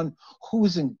going on,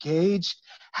 who's engaged,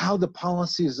 how the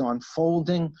policy is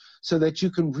unfolding, so that you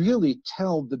can really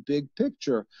tell the big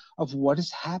picture of what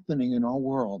is happening in our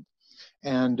world.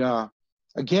 And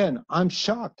again, I'm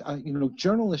shocked. You know,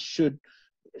 journalists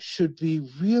should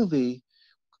be really,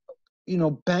 you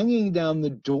know, banging down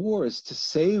the doors to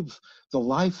save the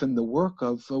life and the work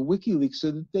of WikiLeaks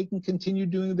so that they can continue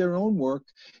doing their own work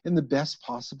in the best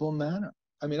possible manner.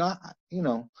 I mean, you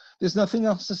know, there's nothing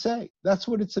else to say. That's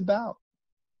what it's about.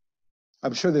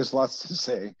 I'm sure there's lots to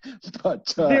say,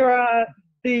 but there are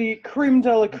the creme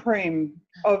de la creme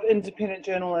of independent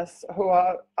journalists who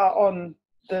are on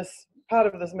this part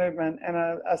of this movement and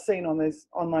are seen on these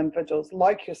online vigils,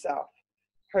 like yourself,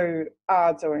 who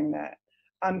are doing that.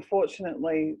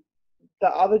 Unfortunately, the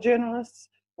other journalists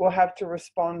will have to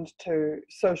respond to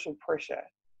social pressure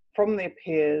from their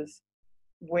peers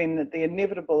when the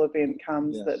inevitable event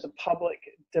comes. Yes. That the public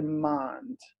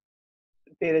demand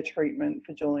better treatment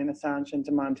for Julian Assange and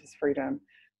demand his freedom.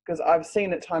 Because I've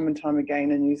seen it time and time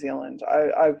again in New Zealand.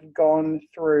 I've gone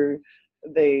through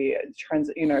the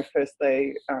you know, first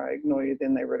they ignore you,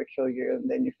 then they ridicule you, and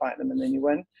then you fight them, and then you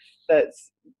win.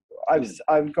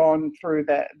 I've gone through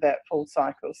that full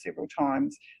cycle several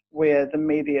times where the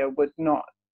media would not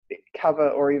cover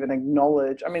or even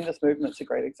acknowledge. I mean, this movement's a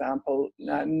great example.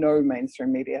 No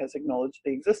mainstream media has acknowledged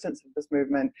the existence of this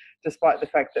movement, despite the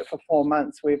fact that for 4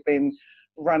 months we've been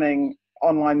running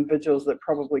online vigils that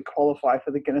probably qualify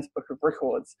for the Guinness Book of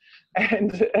Records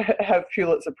and have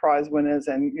Pulitzer Prize winners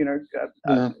and, you know,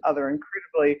 other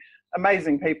incredibly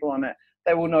amazing people on it.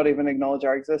 They will not even acknowledge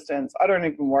our existence. I don't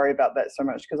even worry about that so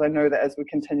much because I know that as we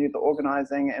continue the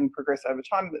organizing and progress over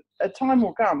time, a time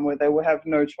will come where they will have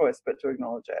no choice but to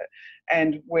acknowledge it,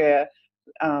 and where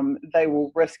they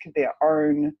will risk their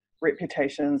own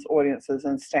reputations, audiences,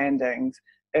 and standings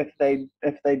if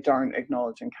they don't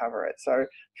acknowledge and cover it. So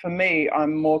for me,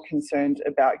 I'm more concerned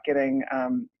about getting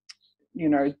you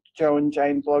know, Joe and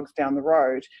Jane blogs down the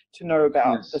road to know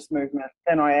about this movement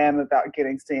than I am about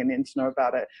getting CNN to know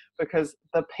about it, because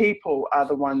the people are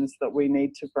the ones that we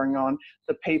need to bring on.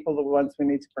 The people are the ones we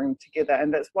need to bring together,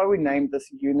 and that's why we named this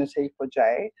Unity for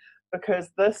J, because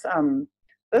this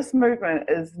movement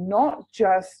is not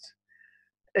just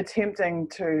attempting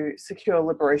to secure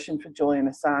liberation for Julian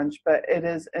Assange, but it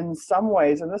is in some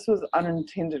ways, and this was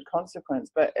unintended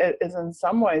consequence, but it is in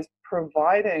some ways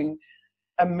providing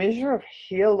a measure of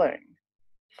healing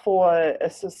for a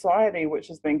society which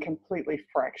has been completely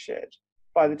fractured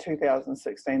by the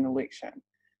 2016 election.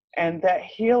 And that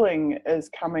healing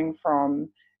is coming from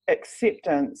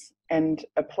acceptance and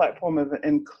a platform of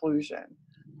inclusion,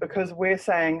 because we're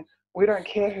saying, we don't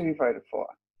care who you voted for.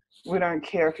 We don't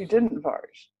care if you didn't vote.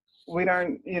 We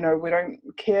don't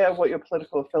care what your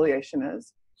political affiliation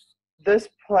is. This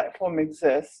platform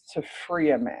exists to free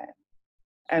a man.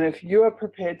 And if you are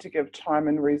prepared to give time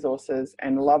and resources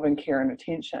and love and care and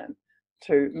attention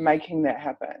to making that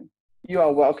happen, you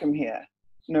are welcome here,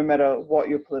 no matter what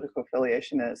your political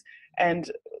affiliation is.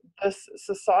 And this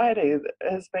society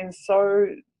has been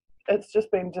it's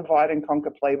just been divide and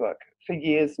conquer playbook for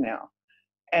years now.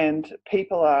 And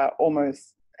people are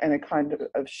almost and a kind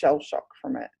of shell shock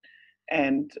from it.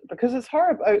 And because it's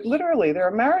horrible, literally, there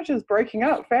are marriages breaking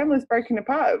up, families breaking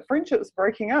apart, friendships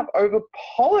breaking up over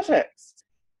politics.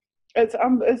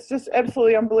 It's just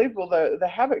absolutely unbelievable the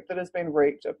havoc that has been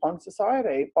wreaked upon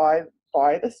society by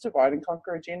this divide and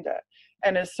conquer agenda.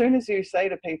 And as soon as you say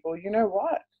to people, you know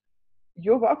what,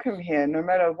 you're welcome here, no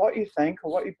matter what you think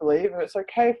or what you believe, it's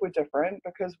okay if we're different,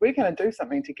 because we're going to do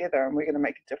something together and we're going to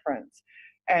make a difference.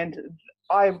 And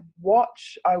I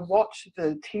watch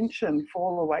the tension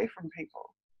fall away from people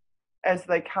as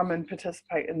they come and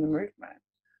participate in the movement,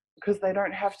 because they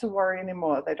don't have to worry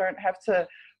anymore. They don't have to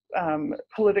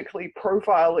politically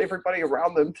profile everybody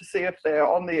around them to see if they're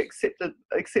on the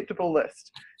acceptable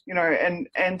list, you know, and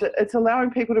it's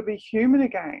allowing people to be human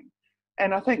again.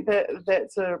 And I think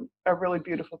that's a really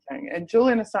beautiful thing. And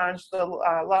Julian Assange, the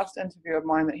last interview of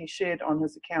mine that he shared on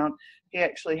his account, he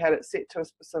actually had it set to a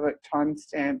specific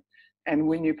timestamp. And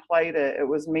when you played it, it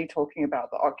was me talking about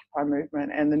the Occupy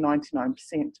movement and the 99%.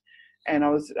 And I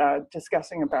was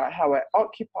discussing about how at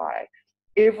Occupy,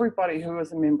 everybody who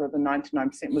was a member of the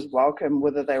 99% was welcome,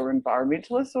 whether they were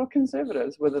environmentalists or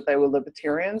conservatives, whether they were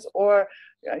libertarians or,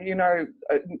 you know,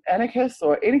 anarchists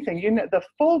or anything. You know, the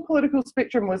full political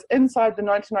spectrum was inside the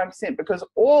 99%, because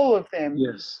all of them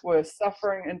were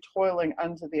suffering and toiling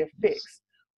under the effects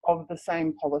of the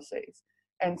same policies.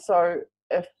 And so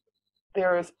if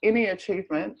there is any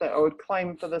achievement that I would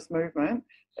claim for this movement,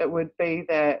 it would be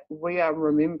that we are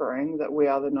remembering that we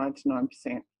are the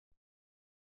 99%.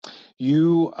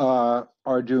 You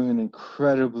are doing an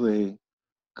incredibly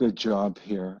good job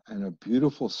here and a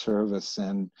beautiful service.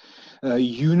 And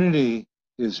unity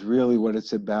is really what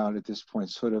it's about at this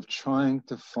point, sort of trying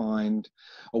to find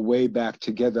a way back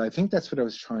together. I think that's what I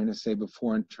was trying to say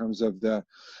before in terms of the,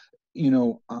 you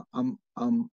know,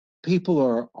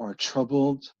 people are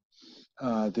troubled.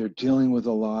 They're dealing with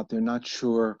a lot. They're not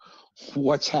sure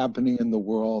what's happening in the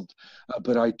world.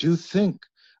 But I do think,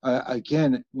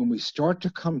 again, when we start to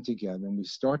come together and we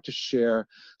start to share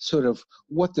sort of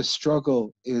what the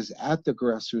struggle is at the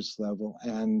grassroots level,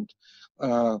 and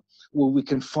where we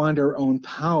can find our own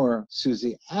power,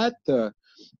 Susie, at the,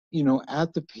 you know,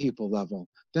 at the people level,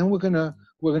 then we're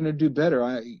gonna do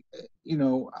better.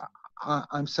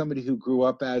 I'm somebody who grew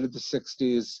up out of the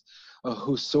 60s,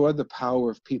 who saw the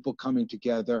power of people coming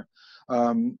together.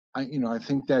 I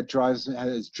think that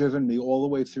has driven me all the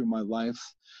way through my life,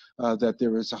 that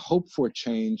there is a hope for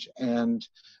change. And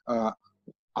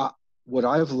what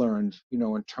I've learned, you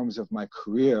know, in terms of my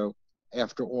career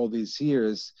after all these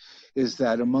years, is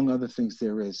that among other things,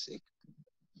 the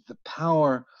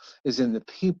power is in the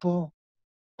people,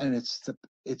 and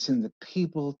it's in the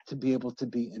people to be able to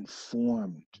be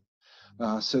informed,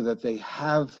 so that they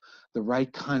have the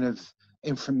right kind of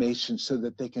information, so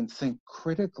that they can think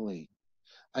critically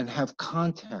and have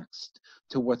context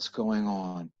to what's going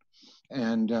on.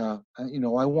 And,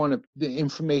 the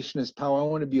information is power. I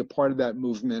want to be a part of that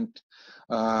movement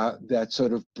that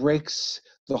sort of breaks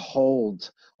the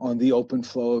hold on the open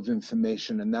flow of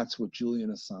information. And that's what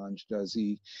Julian Assange does.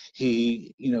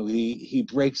 He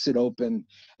breaks it open,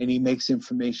 and he makes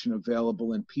information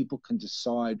available, and people can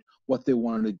decide what they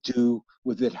want to do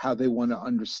with it, how they want to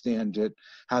understand it,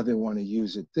 how they want to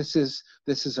use it. This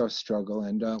is our struggle.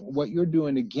 And what you're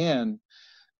doing again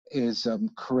is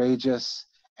courageous,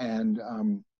 and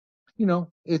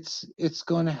it's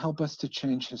going to help us to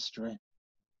change history.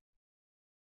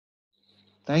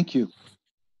 Thank you.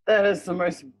 That is the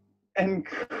most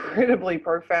incredibly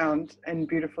profound and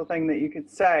beautiful thing that you could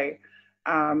say.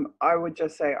 I would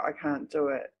just say I can't do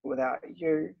it without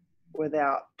you,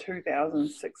 without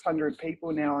 2,600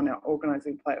 people now on our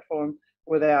organizing platform,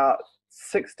 without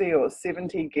 60 or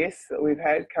 70 guests that we've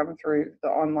had come through the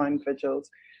online vigils,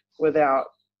 without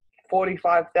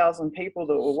 45,000 people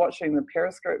that were watching the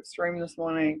Periscope stream this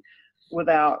morning,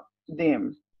 without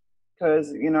them.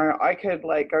 Because, you know, I could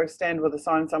like go stand with a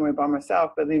sign somewhere by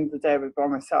myself, but at the end of the day, I'd be by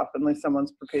myself unless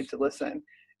someone's prepared to listen.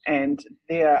 And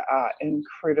there are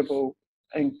incredible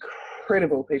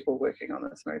people working on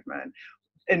this movement,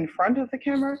 in front of the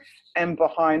camera and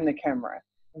behind the camera.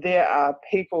 There are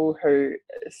people who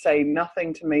say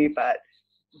nothing to me, but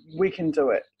we can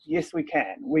do it. Yes, we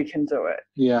can do it.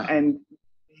 Yeah. And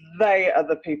they are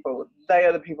the people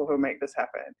who make this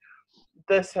happen.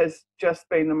 This has just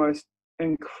been the most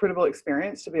incredible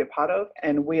experience to be a part of,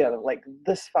 and we are like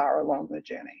this far along the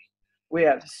journey. We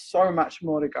have so much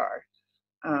more to go,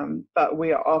 but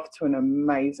we are off to an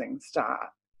amazing start.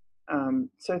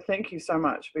 So thank you so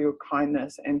much for your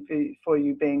kindness and for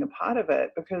you being a part of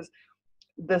it, because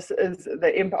this is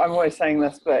I'm always saying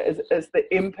this, but it's the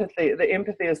empathy. The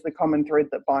empathy is the common thread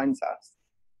that binds us.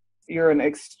 you're an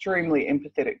extremely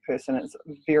empathetic person. It's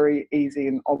very easy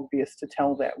and obvious to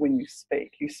tell that when you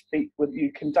speak.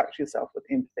 You conduct yourself with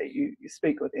empathy. You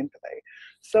speak with empathy.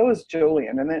 So is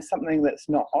Julian, and that's something that's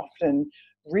not often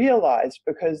realized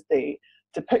because the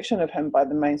depiction of him by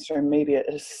the mainstream media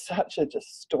is such a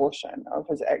distortion of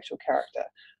his actual character.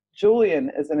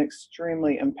 Julian is an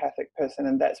extremely empathic person,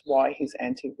 and that's why he's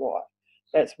anti-war.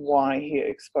 That's why he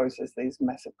exposes these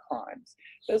massive crimes.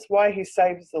 That's why he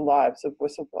saves the lives of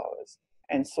whistleblowers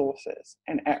and sources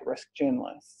and at-risk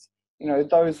journalists. You know,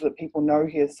 those that people know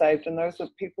he has saved and those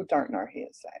that people don't know he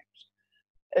has saved.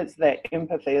 It's that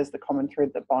empathy is the common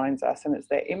thread that binds us, and it's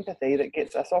that empathy that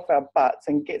gets us off our butts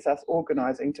and gets us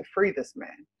organising to free this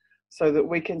man so that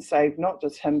we can save not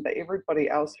just him, but everybody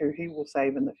else who he will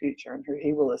save in the future and who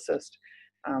he will assist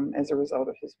as a result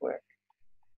of his work.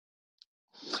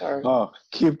 So, oh,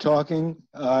 keep talking.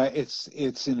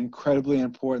 It's an incredibly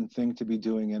important thing to be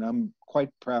doing, and I'm quite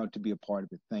proud to be a part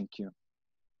of it. Thank you.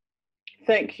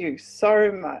 Thank you so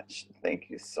much. Thank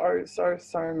you so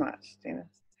much, Dennis.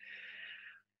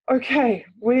 Okay,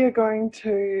 we are going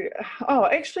to, oh,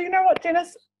 actually, you know what,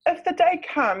 Dennis? If the day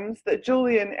comes that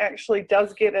Julian actually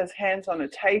does get his hands on a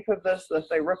tape of this, if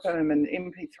they rip him in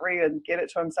MP3 and get it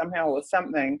to him somehow or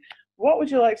something, what would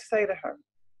you like to say to him?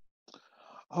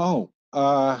 Oh,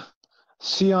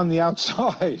 see you on the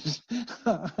outside.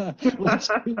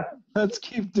 let's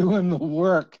keep doing the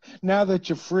work now that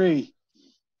you're free.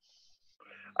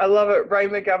 I love it. Ray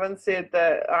McGovern said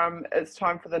that it's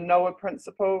time for the Noah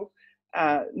principle.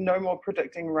 No more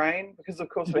predicting rain, because of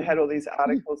course we had all these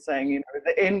articles saying, you know,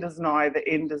 the end is nigh, the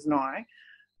end is nigh.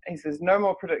 He says, no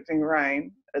more predicting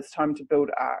rain, it's time to build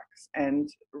arcs. And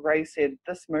Ray said,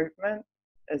 this movement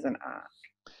is an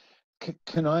arc.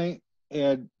 Can I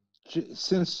add,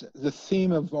 since the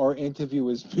theme of our interview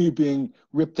is me being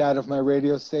ripped out of my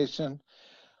radio station,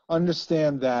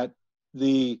 understand that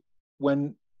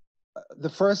when the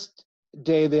first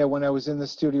day there, when I was in the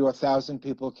studio, 1,000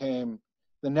 people came.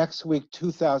 The next week,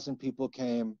 2,000 people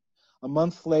came. A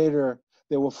month later,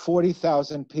 there were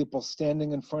 40,000 people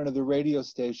standing in front of the radio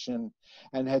station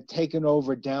and had taken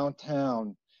over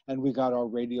downtown, and we got our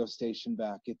radio station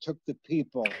back. It took the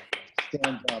people to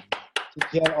stand up to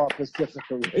get our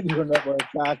Pacifica radio network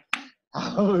back.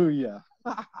 Hallelujah.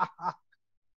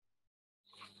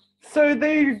 So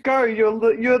there you go.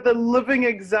 You're the living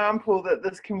example that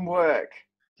this can work.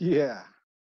 Yeah.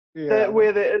 Yeah, that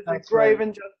where there is a grave right.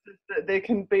 injustice, that there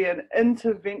can be an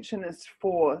interventionist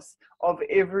force of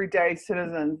everyday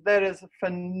citizens. That is a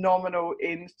phenomenal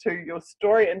end to your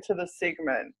story and to the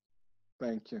segment.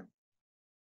 Thank you.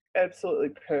 Absolutely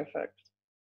perfect.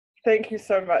 Thank you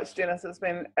so much, Dennis. It's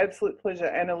been an absolute pleasure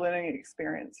and a learning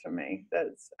experience for me.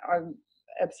 I'm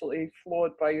absolutely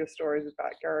floored by your stories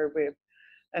about Gary Webb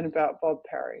and about Bob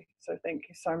Parry. So thank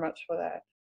you so much for that.